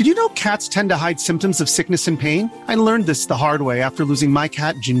Litter. Did you know cats tend to hide symptoms of sickness and pain? I learned this the hard way after losing my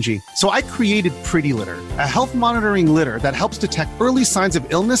cat, Gingy. So I created Pretty Litter, a health monitoring litter that helps detect early signs of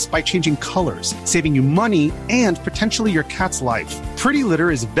illness by changing colors, saving you money and potentially your cat's life. Pretty Litter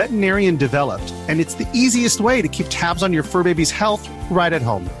is veterinarian developed, and it's the easiest way to keep tabs on your fur baby's health right at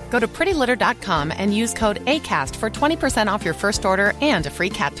home. Go to prettylitter.com and use code ACAST for 20% off your first order and a free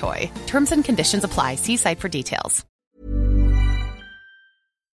cat toy. Terms and conditions apply. See site for details.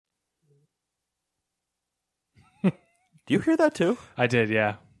 Do you hear that too? I did,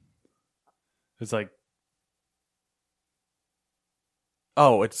 yeah. It's like...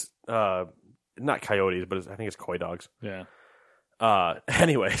 Oh, it's not coyotes, but I think it's coy dogs. Yeah.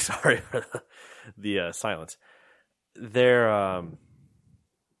 Anyway, sorry for the silence. They're...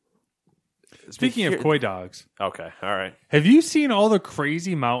 Speaking of coy dogs. Okay, all right. Have you seen all the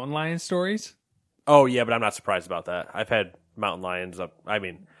crazy mountain lion stories? Oh, yeah, but I'm not surprised about that. I've had mountain lions up. I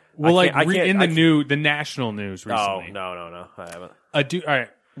mean... Well, the national news recently. Oh, no, I haven't. A dude. All right,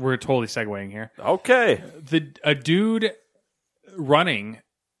 we're totally segueing here. Okay. A dude running.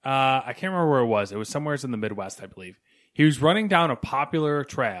 I can't remember where it was. It was somewhere in the Midwest, I believe. He was running down a popular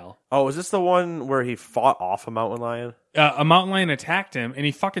trail. Oh, is this the one where he fought off a mountain lion? A mountain lion attacked him, and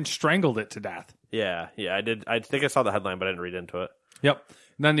he fucking strangled it to death. Yeah, I did. I think I saw the headline, but I didn't read into it. Yep.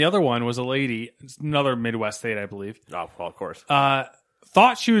 And then the other one was a lady, another Midwest state, I believe. Oh, well, of course.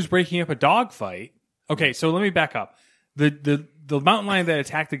 Thought she was breaking up a dog fight. Okay, so let me back up. The mountain lion that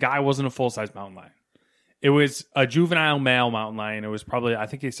attacked the guy wasn't a full-size mountain lion. It was a juvenile male mountain lion. It was probably, I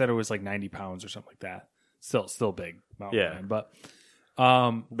think he said it was like 90 pounds or something like that. Still big mountain lion. But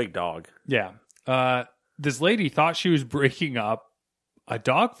big dog. Yeah. This lady thought she was breaking up a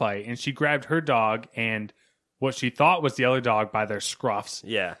dog fight, and she grabbed her dog and what she thought was the other dog by their scruffs.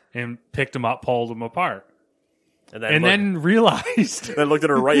 Yeah. And picked them up, pulled them apart. And then realized... Then looked at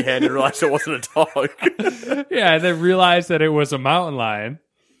her right hand and realized it wasn't a dog. Yeah, and then realized that it was a mountain lion.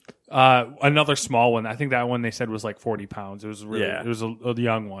 Another small one. I think that one they said was like 40 pounds. It was it was a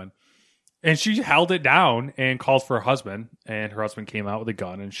young one. And she held it down and called for her husband. And her husband came out with a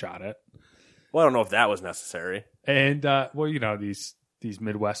gun and shot it. Well, I don't know if that was necessary. And, these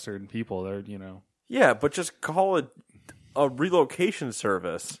Midwestern people, they're, Yeah, but just call it a relocation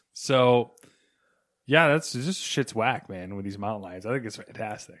service. So... Yeah, that's just shit's whack, man. With these mountain lions, I think it's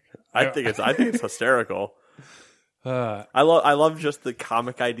fantastic. I think it's hysterical. I love just the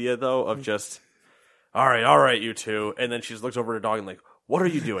comic idea though of just, all right, you two, and then she just looks over at her dog and like, what are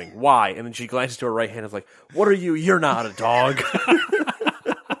you doing? Why? And then she glances to her right hand and is like, what are you? You're not a dog.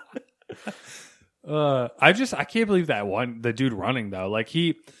 I can't believe the dude running though. Like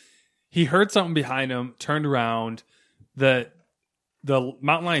he heard something behind him, turned around. the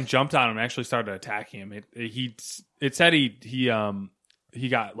mountain lion jumped on him and actually started attacking him. It said he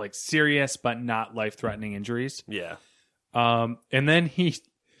got like serious but not life threatening injuries. Yeah. And then he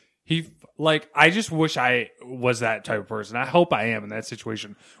like, I just wish I was that type of person. I hope I am in that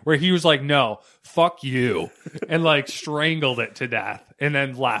situation where he was like, no, fuck you, and like strangled it to death, and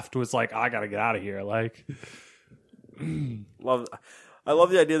then left. Was like, I gotta get out of here. Like, I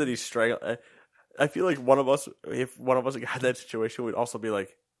love the idea that he's strangled. I feel like if one of us got that situation, we'd also be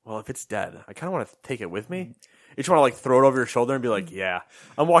like, well, if it's dead, I kind of want to take it with me. You just want to like throw it over your shoulder and be like, yeah,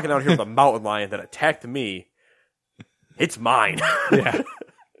 I'm walking out here with a mountain lion that attacked me. It's mine. Yeah.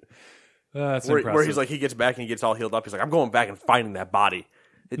 That's impressive. Where he's like, he gets back and he gets all healed up. He's like, I'm going back and finding that body.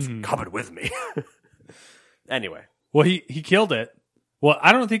 It's coming with me. Anyway. Well, he killed it. Well,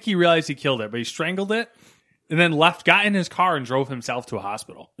 I don't think he realized he killed it, but he strangled it and then got in his car and drove himself to a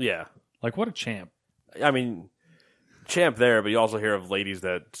hospital. Yeah. Like, what a champ. I mean, champ there, but you also hear of ladies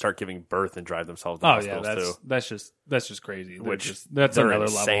that start giving birth and drive themselves to hospitals too. That's just crazy. That's another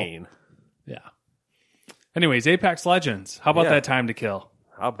insane. level. Yeah. Anyways, Apex Legends. How about that time to kill?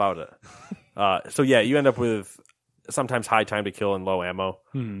 How about it? So yeah, you end up with sometimes high time to kill and low ammo,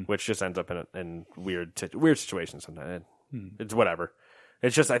 which just ends up in weird situations sometimes. It's whatever.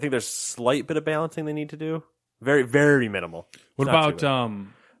 It's just, I think there's slight bit of balancing they need to do. Very, very minimal. What about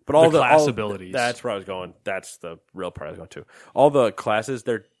but all the class abilities? That's where I was going. That's the real part I was going to. All the classes,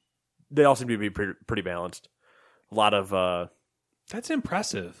 they all seem to be pretty balanced. A lot of that's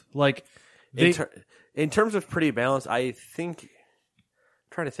impressive. Like in terms of pretty balanced, I think.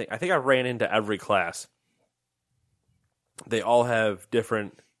 Trying to think. I think I ran into every class. They all have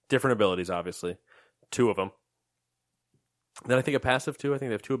different abilities, obviously. 2 of them. Then I think a passive too. I think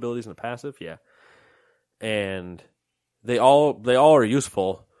they have 2 abilities in a passive. Yeah. And they all are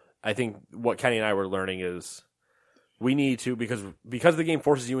useful. I think what Kenny and I were learning is we need to, because the game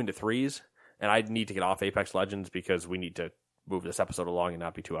forces you into 3s, and I need to get off Apex Legends because we need to move this episode along and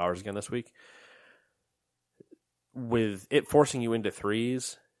not be 2 hours again this week. With it forcing you into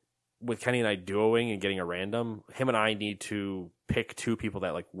 3s, with Kenny and I duoing and getting a random, him and I need to pick 2 people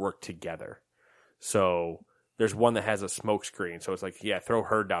that like work together. So there's one that has a smoke screen. So it's like, yeah, throw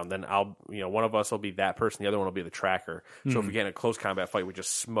her down. Then one of us will be that person. The other one will be the tracker. So if we get in a close combat fight, we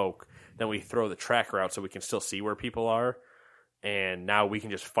just smoke. Then we throw the tracker out so we can still see where people are. And now we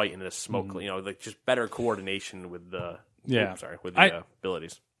can just fight in this smoke. Like just better coordination with the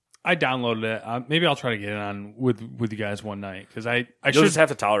abilities. I downloaded it. Maybe I'll try to get it on with you guys one night because I You'll just have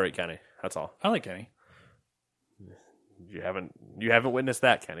to tolerate Kenny. That's all. I like Kenny. You haven't witnessed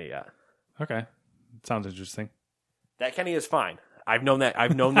that Kenny yet. Okay, sounds interesting. That Kenny is fine. I've known that.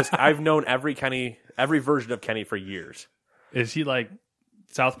 I've known this. I've known every version of Kenny for years. Is he like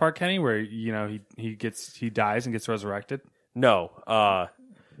South Park Kenny, where he dies and gets resurrected? No,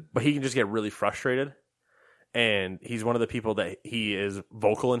 but he can just get really frustrated. And he's one of the people that he is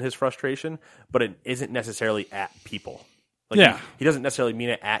vocal in his frustration, but it isn't necessarily at people. Like he doesn't necessarily mean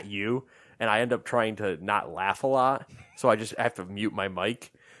it at you. And I end up trying to not laugh a lot, so I just have to mute my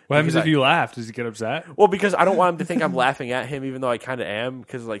mic. What happens if you laugh? Does he get upset? Well, because I don't want him to think I'm laughing at him, even though I kind of am.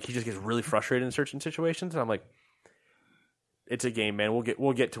 Because like he just gets really frustrated in certain situations, and I'm like, "It's a game, man.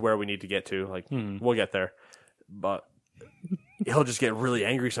 We'll get to where we need to get to. Like we'll get there." But he'll just get really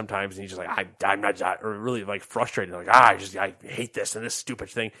angry sometimes, and he's just like, I'm not, or really like frustrated. Like, I hate this and this stupid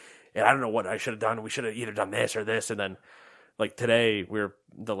thing, and I don't know what I should have done. We should have either done this or this. And then, like today,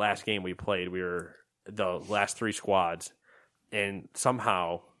 the last game we played, we were the last 3 squads, and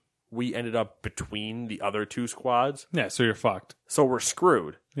somehow we ended up between the other 2 squads. Yeah, so you're fucked. So we're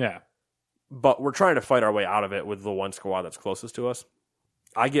screwed. Yeah, but we're trying to fight our way out of it with the one squad that's closest to us.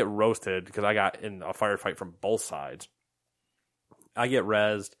 I get roasted because I got in a firefight from both sides. I get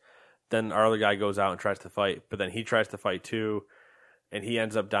rezzed, then our other guy goes out and tries to fight, but then he tries to fight too, and he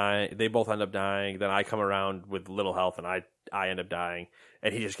ends up dying. They both end up dying. Then I come around with little health, and I end up dying,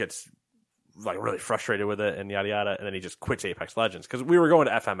 and he just gets like really frustrated with it and yada yada, and then he just quits Apex Legends because we were going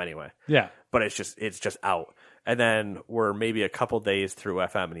to FM anyway. Yeah, but it's just out. And then we're maybe a couple days through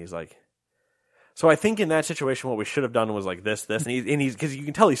FM, and he's like, so I think in that situation, what we should have done was like this, and he's because you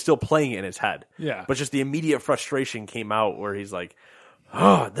can tell he's still playing it in his head. Yeah. But just the immediate frustration came out where he's like,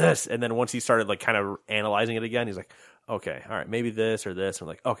 oh, this. And then once he started like kind of analyzing it again, he's like, okay, all right, maybe this or this. And I'm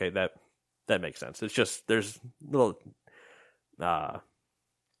like, okay, that makes sense. It's just there's little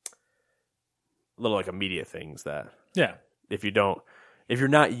like immediate things that if you're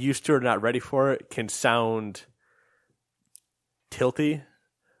not used to it or not ready for it, can sound tilty.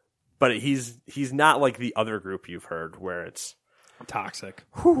 But he's not like the other group you've heard where it's toxic.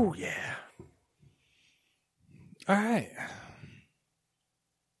 Whew, yeah. All right.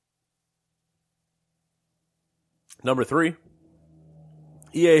 Number 3,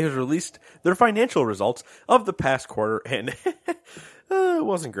 EA has released their financial results of the past quarter, and it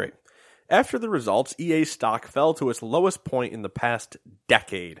wasn't great. After the results, EA's stock fell to its lowest point in the past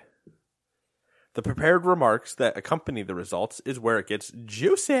decade. The prepared remarks that accompany the results is where it gets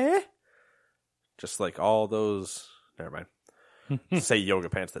juicy. Just like all those... Never mind. Say yoga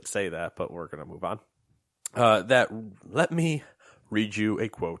pants that say that, but we're going to move on. Let me read you a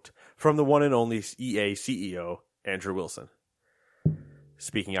quote from the one and only EA CEO, Andrew Wilson,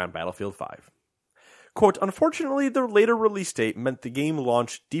 speaking on Battlefield 5. Quote, unfortunately, the later release date meant the game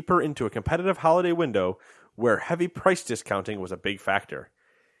launched deeper into a competitive holiday window where heavy price discounting was a big factor.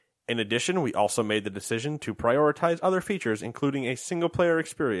 In addition, we also made the decision to prioritize other features, including a single-player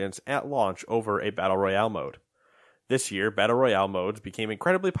experience at launch over a Battle Royale mode. This year, Battle Royale modes became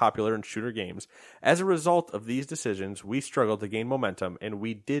incredibly popular in shooter games. As a result of these decisions, we struggled to gain momentum, and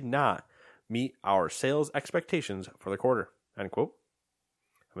we did not meet our sales expectations for the quarter. End quote.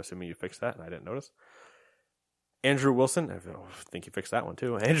 I'm assuming you fixed that, and I didn't notice. Andrew Wilson, I think you fixed that one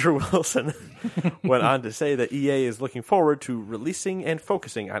too. Andrew Wilson went on to say that EA is looking forward to releasing and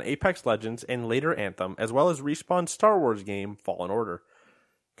focusing on Apex Legends and later Anthem, as well as Respawn's Star Wars game, Fallen Order.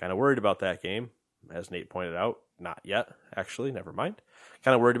 Kind of worried about that game, as Nate pointed out. Not yet, actually, never mind.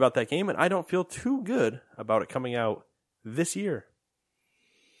 Kind of worried about that game, and I don't feel too good about it coming out this year.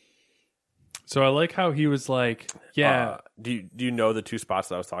 So I like how he was like, yeah. Do you know the two spots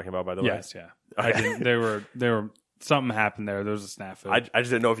that I was talking about, by the way? Yes, yeah. I didn't. They were. Something happened there. There was a snafu. I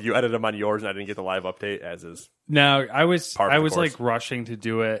just didn't know if you edited them on yours, and I didn't get the live update as is. No, I was course. like rushing to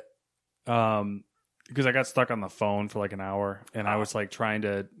do it, because I got stuck on the phone for like an hour, and I was like trying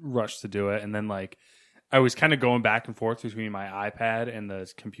to rush to do it, and then like I was kind of going back and forth between my iPad and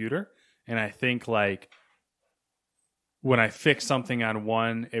the computer, and I think like when I fixed something on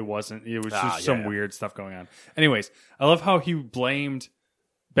one, it was just some weird stuff going on. Anyways, I love how he blamed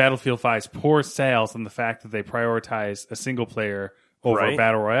Battlefield 5's poor sales and the fact that they prioritize a single player over a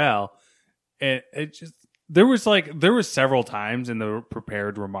Battle Royale. And it just there was several times in the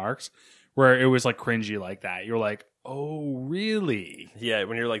prepared remarks where it was like cringy like that. You're like, oh really? Yeah,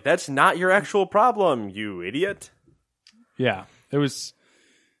 when you're like, that's not your actual problem, you idiot. Yeah, it was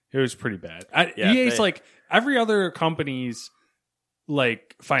pretty bad. EA's like every other company's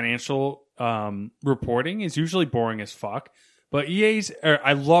like financial reporting is usually boring as fuck. But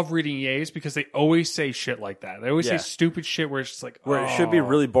I love reading EA's because they always say shit like that. They always say stupid shit where it's just like, where it should be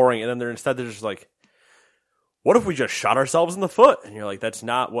really boring, and then they're just like, what if we just shot ourselves in the foot? And you're like, that's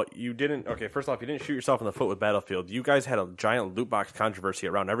not what you didn't. Okay, first off, you didn't shoot yourself in the foot with Battlefield. You guys had a giant loot box controversy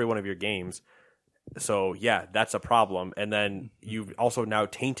around every one of your games. So yeah, that's a problem. And then you've also now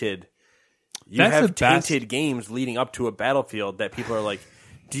tainted. You have tainted games leading up to a Battlefield that people are like,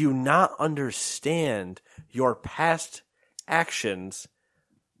 do you not understand your past actions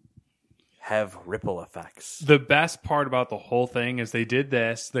have ripple effects? The best part about the whole thing is they did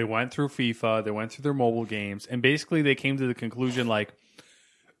this. They went through FIFA. They went through their mobile games. And basically they came to the conclusion like,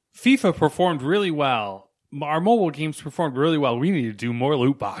 FIFA performed really well. Our mobile games performed really well. We need to do more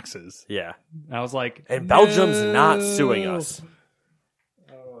loot boxes. Yeah. And I was like, and Belgium's not suing us.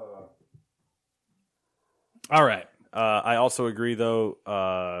 All right. I also agree,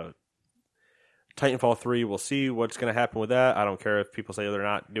 though, Titanfall 3, we'll see what's going to happen with that. I don't care if people say they're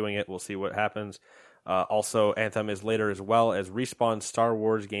not doing it. We'll see what happens. Also, Anthem is later as well as Respawn's Star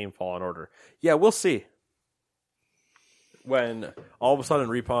Wars game Fallen Order. Yeah, we'll see. When all of a sudden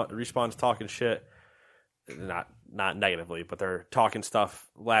Respawn's talking shit, not negatively, but they're talking stuff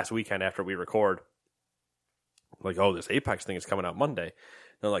last weekend after we record. Like, oh, this Apex thing is coming out Monday. And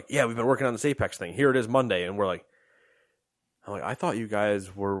they're like, yeah, we've been working on this Apex thing. Here it is Monday. And we're like, I thought you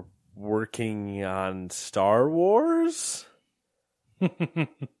guys were working on Star Wars?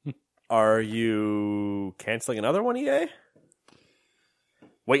 Are you canceling another one, EA?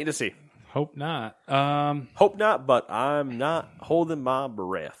 Waiting to see. Hope not. Hope not, but I'm not holding my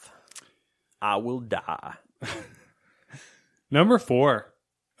breath. I will die. Number 4.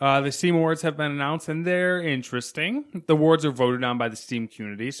 The Steam Awards have been announced, and they're interesting. The awards are voted on by the Steam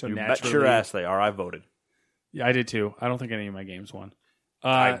community, so you naturally... bet your ass they are. I voted. Yeah, I did too. I don't think any of my games won.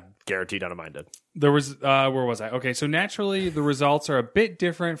 I guarantee none of mine did. There was, where was I? Okay, so naturally the results are a bit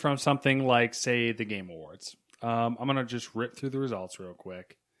different from something like, say, the Game Awards. I'm going to just rip through the results real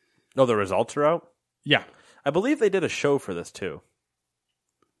quick. No, the results are out? Yeah. I believe they did a show for this too.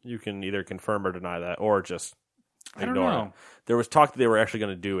 You can either confirm or deny that, or just ignore it. There was talk that they were actually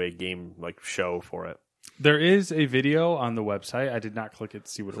going to do a game show for it. There is a video on the website. I did not click it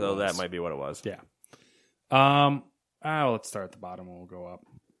to see what it was. So that might be what it was. Yeah. Let's start at the bottom and we'll go up.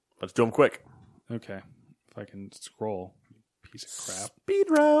 Let's do them quick. Okay. If I can scroll. Piece of crap. Speed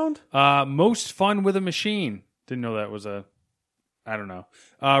round. Most fun with a machine. Didn't know that was a... I don't know.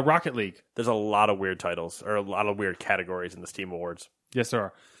 Rocket League. There's a lot of weird titles, or a lot of weird categories in the Steam Awards. Yes,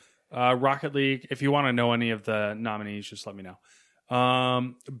 there are. Rocket League. If you want to know any of the nominees, just let me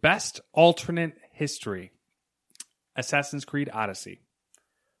know. Best alternate history. Assassin's Creed Odyssey.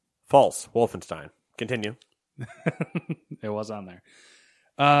 False. Wolfenstein. Continue. It was on there.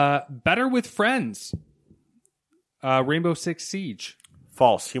 Better with Friends. Rainbow Six Siege.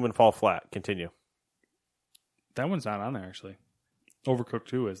 False. Human Fall Flat. Continue. That one's not on there, actually. Overcooked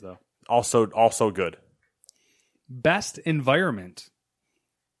 2 is, though. Also good. Best environment.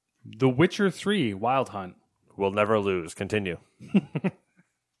 The Witcher 3 Wild Hunt. We'll never lose. Continue.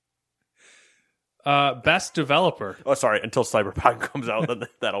 Best developer. Oh, sorry. Until Cyberpunk comes out, then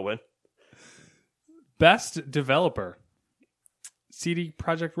that'll win. Best developer. CD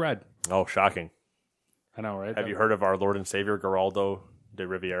Projekt Red. Oh, shocking. I know, right? Have you heard of our Lord and Savior, Geraldo de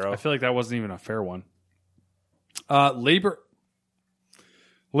Riviero? I feel like that wasn't even a fair one. Labor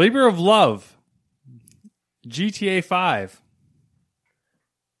of Love. GTA 5.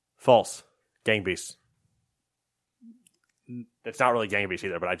 False. Gang Beasts. It's not really Gang Beasts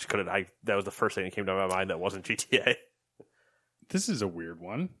either, but I just couldn't. That was the first thing that came to my mind that wasn't GTA. This is a weird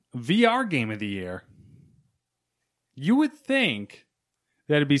one. VR Game of the Year. You would think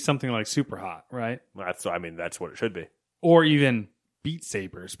that'd be something like Super Hot, right? That's what it should be. Or even Beat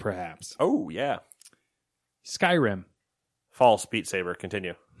Sabers, perhaps. Oh, yeah. Skyrim. False. Beat Saber.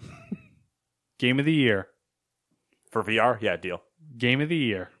 Continue. Game of the Year. For VR? Yeah, deal. Game of the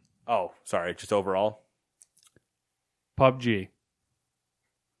Year. Oh, sorry. Just overall? PUBG.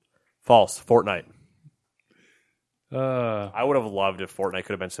 False. Fortnite. Uh, I would have loved if Fortnite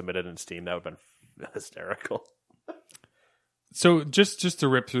could have been submitted in Steam. That would have been hysterical. So just to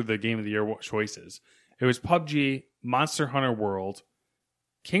rip through the Game of the Year choices, it was PUBG, Monster Hunter World,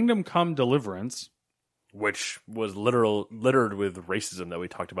 Kingdom Come Deliverance, which was littered with racism that we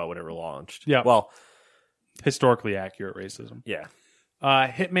talked about when it launched. Yeah. Well, historically accurate racism. Yeah.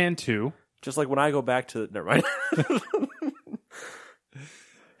 Hitman 2. Just like when I go back to... Never mind.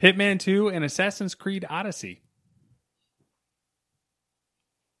 Hitman 2 and Assassin's Creed Odyssey.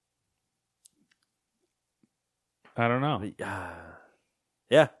 I don't know.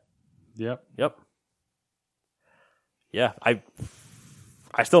 Yeah. Yep. Yeah.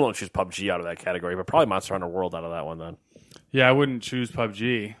 I still don't choose PUBG out of that category, but probably Monster Hunter World out of that one then. Yeah, I wouldn't choose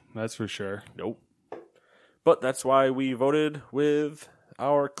PUBG. That's for sure. Nope. But that's why we voted with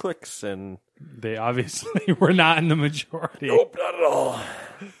our clicks, and they obviously were not in the majority. Nope, not at all.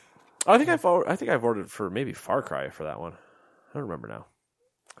 I think I voted for maybe Far Cry for that one. I don't remember now.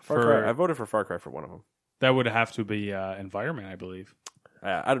 Far Cry. I voted for Far Cry for one of them. That would have to be environment, I believe.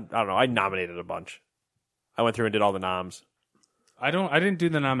 I don't know. I nominated a bunch. I went through and did all the noms. I didn't do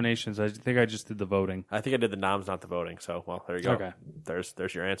the nominations. I think I just did the voting. I think I did the noms, not the voting. So, well, there you go. Okay.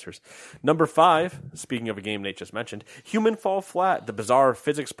 There's your answers. Number 5, speaking of a game Nate just mentioned, Human Fall Flat, the bizarre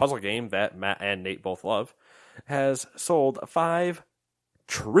physics puzzle game that Matt and Nate both love, has sold 5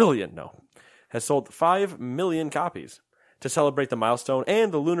 million copies. To celebrate the milestone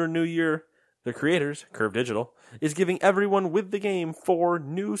and the Lunar New Year, the creators, Curve Digital, is giving everyone with the game 4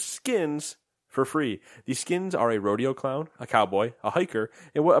 new skins for free. These skins are a rodeo clown, a cowboy, a hiker,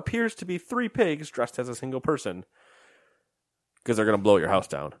 and what appears to be 3 pigs dressed as a single person. Because they're going to blow your house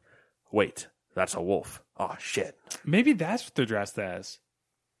down. Wait, that's a wolf. Oh, shit. Maybe that's what they're dressed as.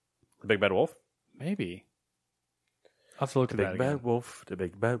 The Big Bad Wolf? Maybe. I'll have to look at that again. The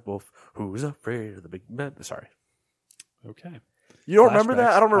Big Bad Wolf, who's afraid of the Big Bad... Sorry. Okay. You don't remember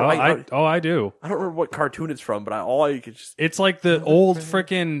that? I don't remember. I do. I don't remember what cartoon it's from, but it's like the old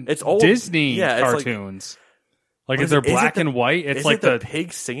freaking Disney cartoons. Like if they're black and white, it's like the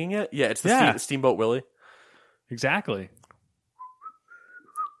pig singing it. Yeah, it's the Steamboat Willie. Exactly.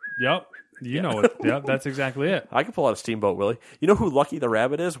 Yep. You know it. Yep, that's exactly it. I could pull out a Steamboat Willie. You know who Lucky the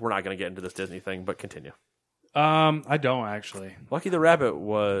Rabbit is? We're not going to get into this Disney thing, but continue. I don't actually. Lucky the Rabbit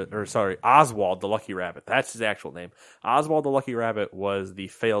Oswald the Lucky Rabbit. That's his actual name. Oswald the Lucky Rabbit was the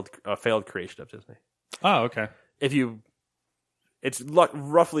failed creation of Disney. Oh, okay. It's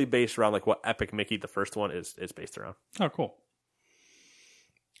roughly based around like what Epic Mickey, the first one, is based around. Oh, cool.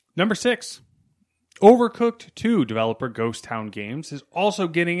 Number 6. Overcooked 2 developer Ghost Town Games is also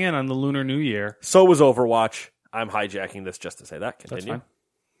getting in on the Lunar New Year. So was Overwatch. I'm hijacking this just to say that. Continue. That's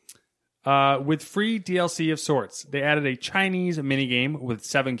fine. With free DLC of sorts. They added a Chinese minigame with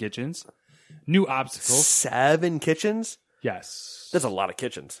 7 kitchens, new obstacles. 7 kitchens? Yes. That's a lot of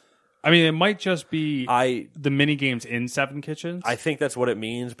kitchens. I mean, it might just be I the mini games in 7 kitchens. I think that's what it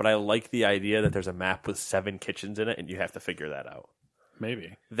means, but I like the idea that there's a map with 7 kitchens in it, and you have to figure that out.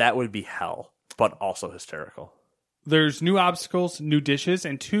 Maybe. That would be hell, but also hysterical. There's new obstacles, new dishes,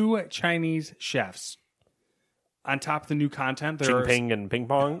 and 2 Chinese chefs. On top of the new content, there are... Ping and ping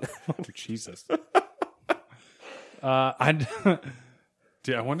pong. Oh, Jesus. Dude,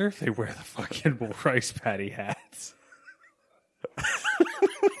 I wonder if they wear the fucking rice patty hats.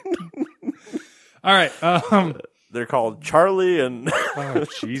 All right. They're called Charlie and... Oh,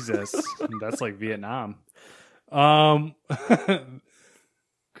 Jesus. That's like Vietnam. Good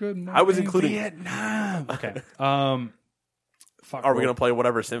morning, I was including... Vietnam. Okay. Fuck, Are we going to play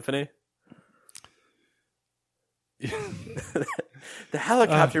Whatever Symphony? The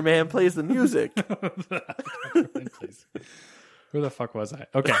helicopter man plays the music. Where the fuck was I?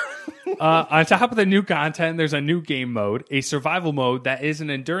 Okay. On top of the new content, there's a new game mode, a survival mode that is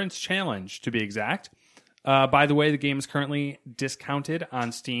an endurance challenge, to be exact. By the way, the game is currently discounted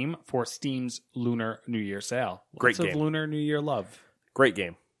on Steam for Steam's Lunar New Year sale. Great Lots game. of Lunar New Year love. Great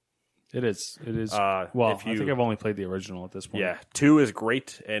game. It is. It is. If I think I've only played the original at this point. Yeah, 2 is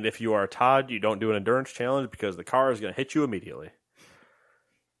great, and if you are Todd, you don't do an endurance challenge because the car is going to hit you immediately.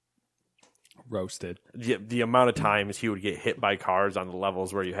 Roasted. The amount of times he would get hit by cars on the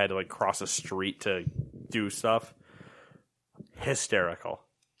levels where you had to like cross a street to do stuff. Hysterical.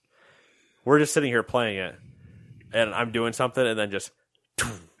 We're just sitting here playing it, and I'm doing something, and then just...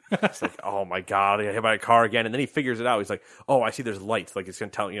 It's like, oh my God, I got hit by a car again. And then he figures it out. He's like, oh, I see there's lights. Like, it's going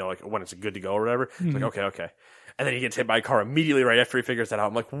to tell, like when it's good to go or whatever. He's like, okay. And then he gets hit by a car immediately right after he figures that out.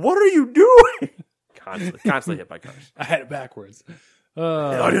 I'm like, what are you doing? Constantly hit by cars. I had it backwards.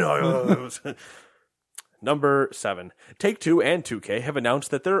 Number 7. Take-Two and 2K have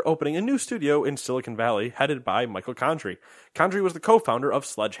announced that they're opening a new studio in Silicon Valley headed by Michael Condrey. Condrey was the co-founder of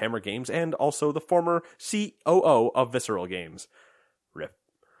Sledgehammer Games and also the former COO of Visceral Games. RIP.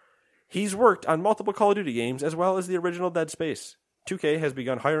 He's worked on multiple Call of Duty games as well as the original Dead Space. 2K has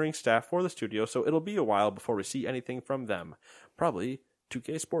begun hiring staff for the studio, so it'll be a while before we see anything from them. Probably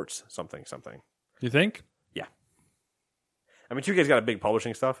 2K Sports something. You think? Yeah. I mean, 2K's got a big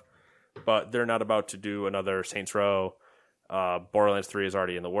publishing stuff, but they're not about to do another Saints Row. Borderlands 3 is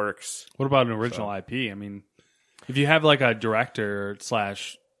already in the works. What about an original IP? I mean, if you have like a director /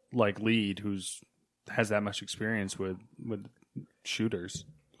 like lead who's has that much experience with shooters.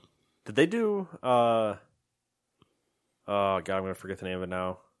 Did they do... oh, God, I'm going to forget the name of it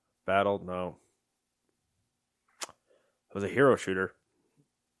now. Battle? No. It was a hero shooter.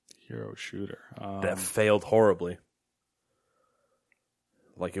 Hero shooter. That failed horribly.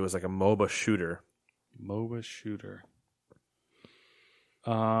 Like, it was like a MOBA shooter. MOBA shooter.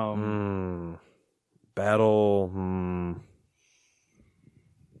 Battle...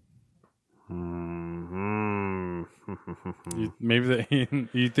 Maybe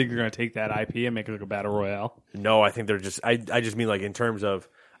you think they're going to take that IP and make it like a battle royale? No, I think they're just... I just mean like in terms of...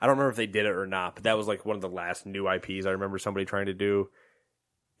 I don't remember if they did it or not, but that was like one of the last new IPs I remember somebody trying to do,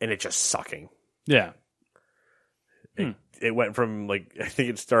 and it just sucking. Yeah. It went from like... I think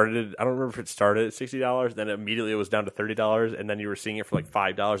it started... I don't remember if it started at $60, then immediately it was down to $30, and then you were seeing it for like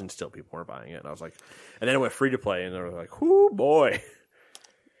 $5, and still people weren't buying it. And I was like... And then it went free to play, and they were like, whoo, boy.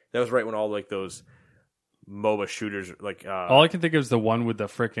 That was right when all like those... MOBA shooters like all I can think of is the one with the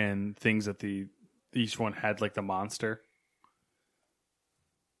frickin' things that each one had like the monster.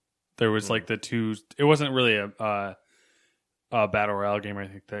 There was like the 2. It wasn't really a battle royale game or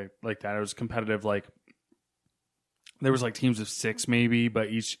anything like that. It was competitive. Like there was like teams of 6 maybe, but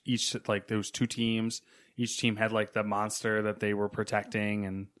each like there was 2 teams. Each team had like the monster that they were protecting,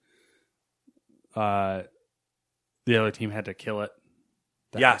 and the other team had to kill it.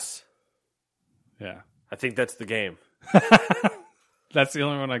 Yes. Yeah. I think that's the game. That's the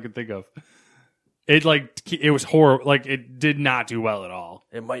only one I could think of. It was horrible. Like it did not do well at all.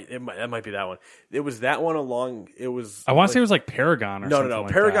 That might be that one. It was that one along. It was. I want to say it was like Paragon or something. No.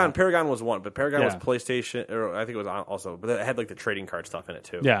 Like Paragon was one, but Paragon was PlayStation, or I think it was also, but it had like the trading card stuff in it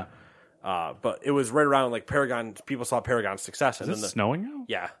too. Yeah. But it was right around like Paragon. People saw Paragon's success. Is it snowing now?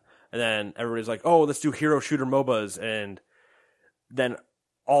 Yeah, and then everybody's like, "Oh, let's do hero shooter MOBAs," and then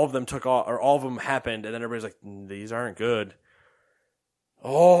all of them took off, or all of them happened, and then everybody's like, "These aren't good."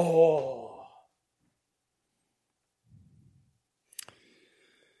 Oh.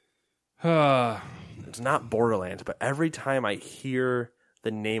 It's not Borderlands, but every time I hear the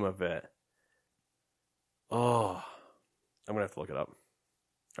name of it, I'm gonna have to look it up.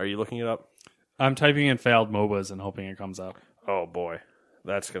 Are you looking it up? I'm typing in failed MOBAs and hoping it comes up. Oh boy,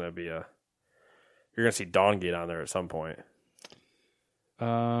 that's gonna be you're gonna see Dawngate on there at some point.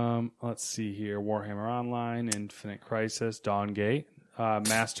 Let's see here. Warhammer Online, Infinite Crisis, Dawngate,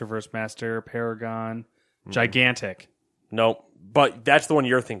 Master vs. Master, Paragon, Gigantic. Nope. But that's the one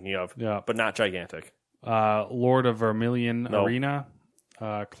you're thinking of. Yeah. But not Gigantic. Lord of Vermilion Nope. Arena,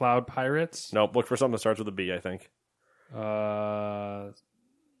 Cloud Pirates. Nope. Look for something that starts with a B, I think.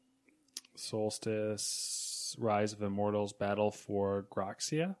 Solstice, Rise of Immortals, Battle for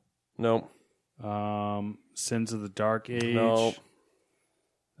Groxia. Nope. Sins of the Dark Age. Nope.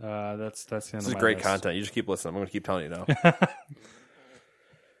 That's the end This of is my great list. content. You just keep listening. I'm going to keep telling you now.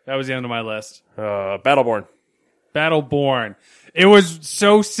 That was the end of my list. Battleborn. Battleborn. It was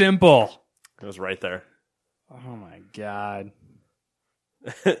so simple. It was right there. Oh my god.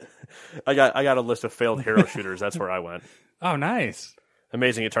 I got a list of failed hero shooters. That's where I went. Oh, nice.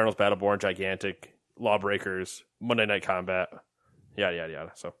 Amazing Eternals, Battleborn, Gigantic, Lawbreakers, Monday Night Combat, yada yada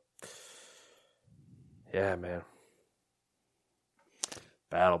yada. So, yeah, man,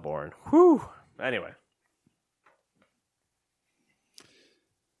 Battleborn. Whew. Anyway,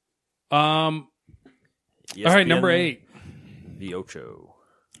 All right, number 8. The Ocho.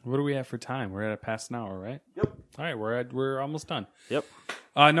 What do we have for time? We're at past an hour, right? Yep. All right, we're almost done. Yep.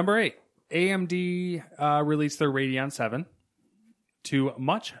 Number 8. AMD released their Radeon 7 to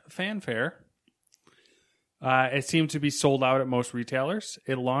much fanfare. It seemed to be sold out at most retailers.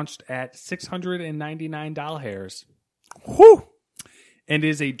 It launched at $699. Whew. And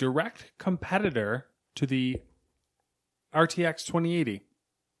is a direct competitor to the RTX 2080.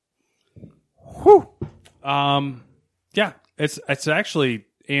 Whew. Yeah, it's actually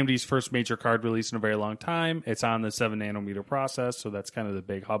AMD's first major card release in a very long time. It's on the 7-nanometer process, so that's kind of the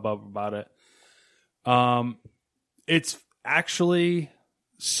big hubbub about it. It's actually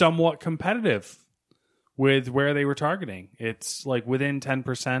somewhat competitive with where they were targeting. It's like within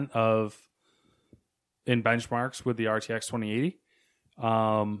 10% of in benchmarks with the RTX 2080.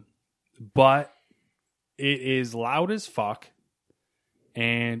 But it is loud as fuck,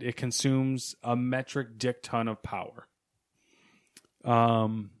 and it consumes a metric dick ton of power.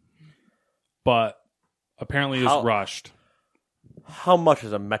 But apparently it was rushed. How much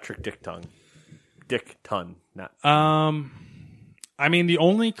is a metric dick ton? Dick ton, not. I mean, the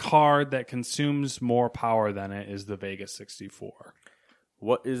only card that consumes more power than it is the Vega 64.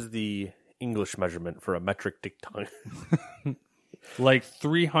 What is the English measurement for a metric dick ton? Like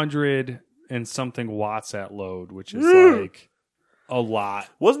 300 and something watts at load, which is like a lot.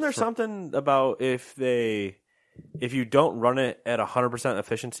 Wasn't there something about if you don't run it at 100%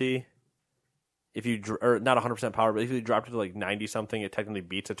 efficiency, or not 100% power, but if you drop it to like 90 something, it technically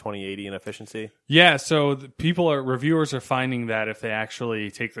beats a 2080 in efficiency? Yeah, so reviewers are finding that if they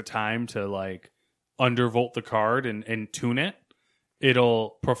actually take the time to like undervolt the card and tune it,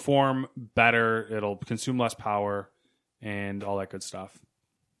 it'll perform better, it'll consume less power, and all that good stuff.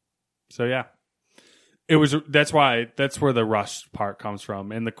 So yeah. That's where the rush part comes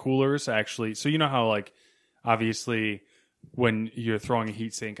from. And the coolers actually, so you know how like obviously when you're throwing a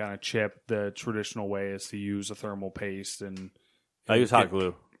heat sink on a chip, the traditional way is to use a thermal paste and I use hot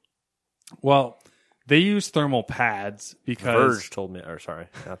glue. Well, they use thermal pads because Verge told me, or sorry,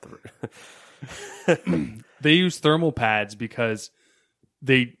 not the Verge. They use thermal pads because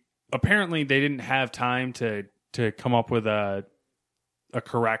they didn't have time to come up with a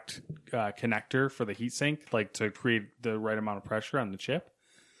correct connector for the heatsink, like to create the right amount of pressure on the chip.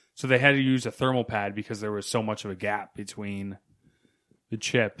 So they had to use a thermal pad because there was so much of a gap between the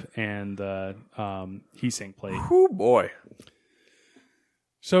chip and the heatsink plate. Oh boy!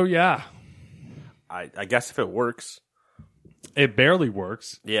 So yeah, I guess if it works, it barely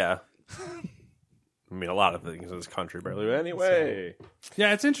works. Yeah. I mean, a lot of things in this country barely. Anyway,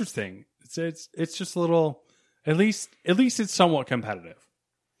 yeah, it's interesting. It's just a little. At least it's somewhat competitive.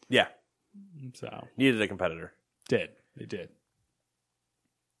 Yeah. So needed a competitor. They did.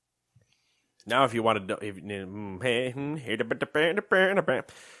 Now, if you want to,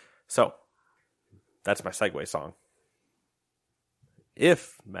 so that's my segue song.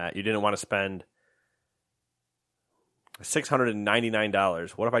 If Matt, you didn't want to spend $699,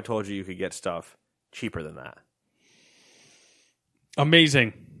 what if I told you could get stuff cheaper than that?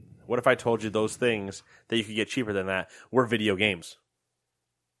 Amazing. What if I told you those things that you could get cheaper than that were video games?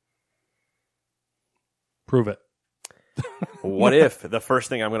 Prove it. What if the first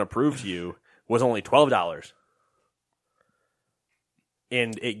thing I'm going to prove to you was only $12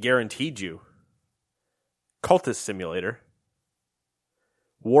 and it guaranteed you Cultist Simulator,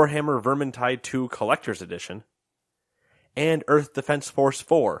 Warhammer Vermintide 2 Collector's Edition, and Earth Defense Force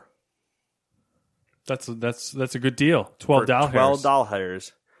 4? That's a good deal. $12.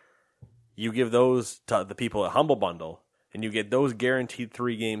 $12. You give those to the people at Humble Bundle. And you get those guaranteed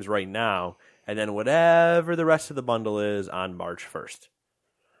 3 games right now, and then whatever the rest of the bundle is on March 1st.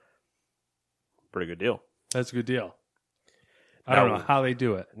 Pretty good deal. That's a good deal. I don't know how they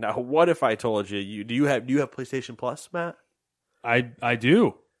do it. Now, what if I told you, do you have PlayStation Plus, Matt? I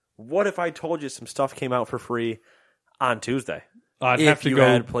do. What if I told you some stuff came out for free on Tuesday? I'd have to go.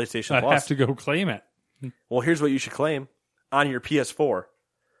 Had PlayStation I'd Plus. have to go claim it. Well, here's what you should claim on your PS4: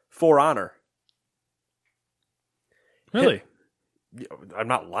 For Honor. Really? I'm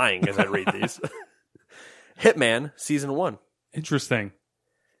not lying as I read these. Hitman Season 1. Interesting.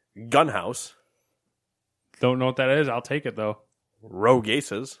 Gunhouse. Don't know what that is. I'll take it though. Rogue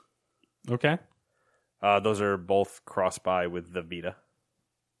Aces. Okay. Those are both cross-buy with the Vita.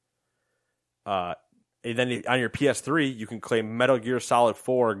 And then on your PS3, you can claim Metal Gear Solid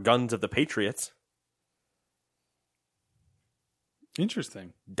 4 Guns of the Patriots.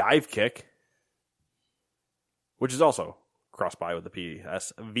 Interesting. Dive Kick, which is also cross-buy with the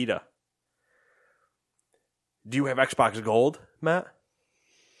PS Vita. Do you have Xbox Gold, Matt?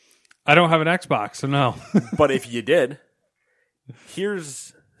 I don't have an Xbox, so no. But if you did,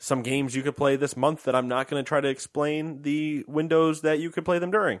 here's some games you could play this month that I'm not going to try to explain the windows that you could play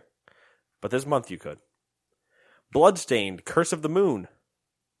them during. But this month you could. Bloodstained, Curse of the Moon,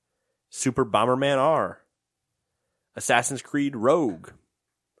 Super Bomberman R, Assassin's Creed Rogue,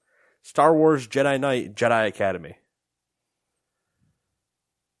 Star Wars Jedi Knight, Jedi Academy.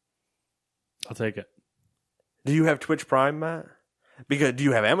 I'll take it. Do you have Twitch Prime, Matt? Because do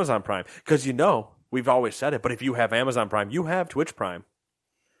you have Amazon Prime? Because we've always said it, but if you have Amazon Prime, you have Twitch Prime.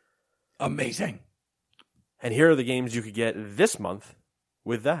 Amazing. And here are the games you could get this month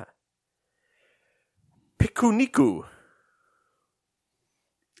with that. Pikuniku.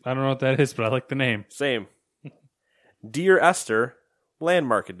 I don't know what that is, but I like the name. Same. Dear Esther,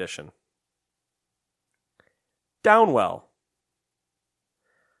 Landmark Edition. Downwell.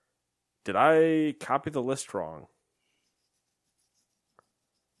 Did I copy the list wrong?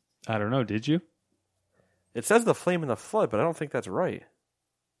 I don't know. Did you? It says The Flame and the Flood, but I don't think that's right.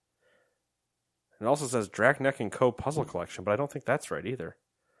 It also says Dracneck & Co. Puzzle Collection, but I don't think that's right either.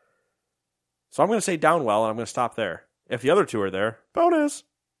 So I'm going to say Downwell, and I'm going to stop there. If the other two are there, bonus.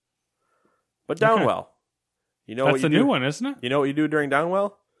 But Downwell. Okay. You know that's what you the do? new one, isn't it? You know what you do during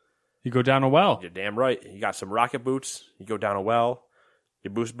Downwell? You go down a well. You're damn right. You got some rocket boots. You go down a well. You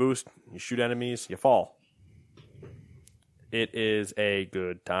boost. You shoot enemies. You fall. It is a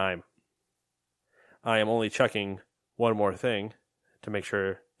good time. I am only checking one more thing to make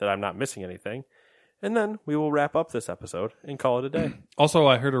sure that I'm not missing anything. And then we will wrap up this episode and call it a day. Also,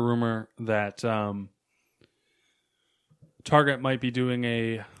 I heard a rumor that Target might be doing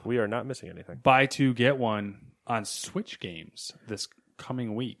a We are not missing anything. buy two, get one on Switch games this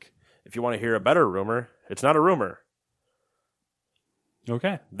coming week. If you want to hear a better rumor, it's not a rumor.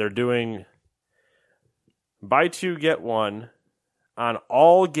 Okay. They're doing buy two, get one on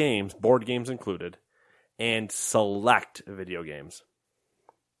all games, board games included, and select video games.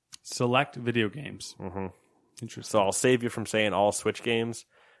 Select video games. Mm-hmm. Interesting. So I'll save you from saying all Switch games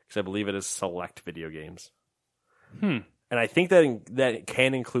because I believe it is select video games. And I think that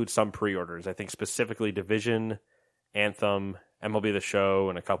can include some pre-orders. I think specifically Division, Anthem, MLB The Show,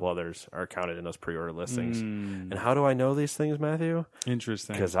 and a couple others are counted in those pre-order listings. And how do I know these things, Matthew?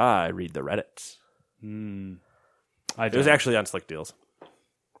 Interesting. Because I read the Reddits. It was actually on Slick Deals.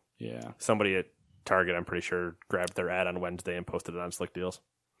 Yeah. Somebody at Target, I'm pretty sure, grabbed their ad on Wednesday and posted it on Slick Deals.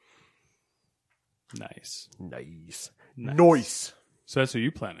 Nice. Nice. So that's what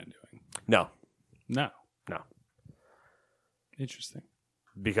you plan on doing? No. No. Interesting.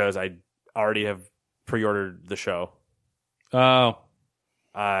 Because I already have pre-ordered the show. Oh.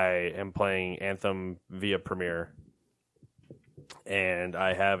 I am playing Anthem via Premiere. And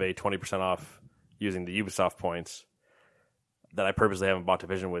I have a 20% off using the Ubisoft points that I purposely haven't bought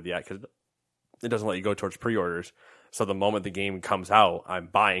Division with yet because it doesn't let you go towards pre-orders. So the moment the game comes out, I'm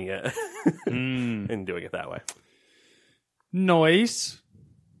buying it and doing it that way. Nice.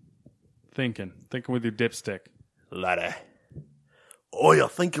 Thinking with your dipstick. Laddie. Oh, you're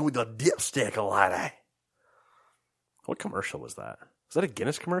thinking with your dipstick, laddie. What commercial was that? Was that a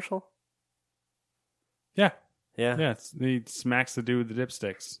Guinness commercial? Yeah. Yeah. Yeah. He smacks the dude with the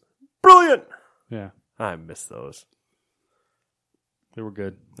dipsticks. Brilliant. Yeah. I miss those. They were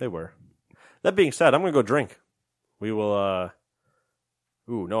good. They were. That being said, I'm going to go drink. We will,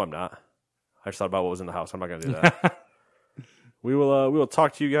 Ooh, no, I'm not. I just thought about what was in the house. I'm not going to do that. We will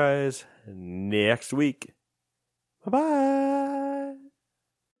talk to you guys next week. Bye-bye.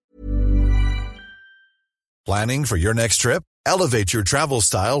 Planning for your next trip? Elevate your travel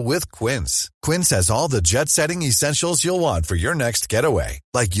style with Quince. Quince has all the jet-setting essentials you'll want for your next getaway,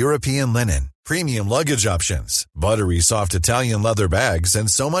 like European linen, premium luggage options, buttery soft Italian leather bags, and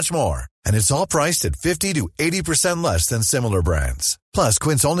so much more. And it's all priced at 50 to 80% less than similar brands. Plus,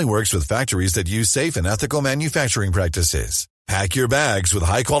 Quince only works with factories that use safe and ethical manufacturing practices. Pack your bags with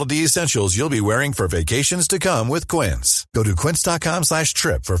high-quality essentials you'll be wearing for vacations to come with Quince. Go to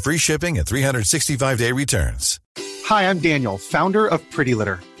quince.com/trip for free shipping and 365-day returns. Hi, I'm Daniel, founder of Pretty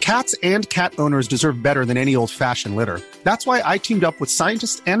Litter. Cats and cat owners deserve better than any old-fashioned litter. That's why I teamed up with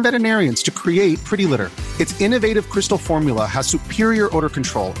scientists and veterinarians to create Pretty Litter. Its innovative crystal formula has superior odor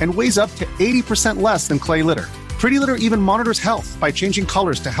control and weighs up to 80% less than clay litter. Pretty Litter even monitors health by changing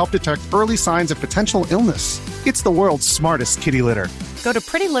colors to help detect early signs of potential illness. It's the world's smartest kitty litter. Go to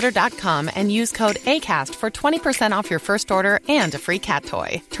prettylitter.com and use code ACAST for 20% off your first order and a free cat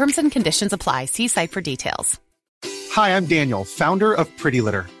toy. Terms and conditions apply. See site for details. Hi, I'm Daniel, founder of Pretty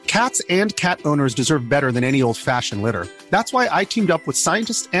Litter. Cats and cat owners deserve better than any old-fashioned litter. That's why I teamed up with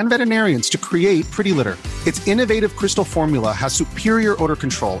scientists and veterinarians to create Pretty Litter. Its innovative crystal formula has superior odor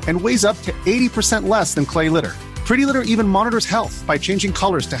control and weighs up to 80% less than clay litter. Pretty Litter even monitors health by changing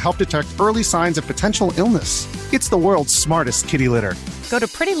colors to help detect early signs of potential illness. It's the world's smartest kitty litter. Go to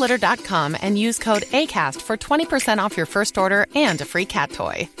prettylitter.com and use code ACAST for 20% off your first order and a free cat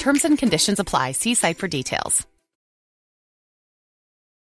toy. Terms and conditions apply. See site for details.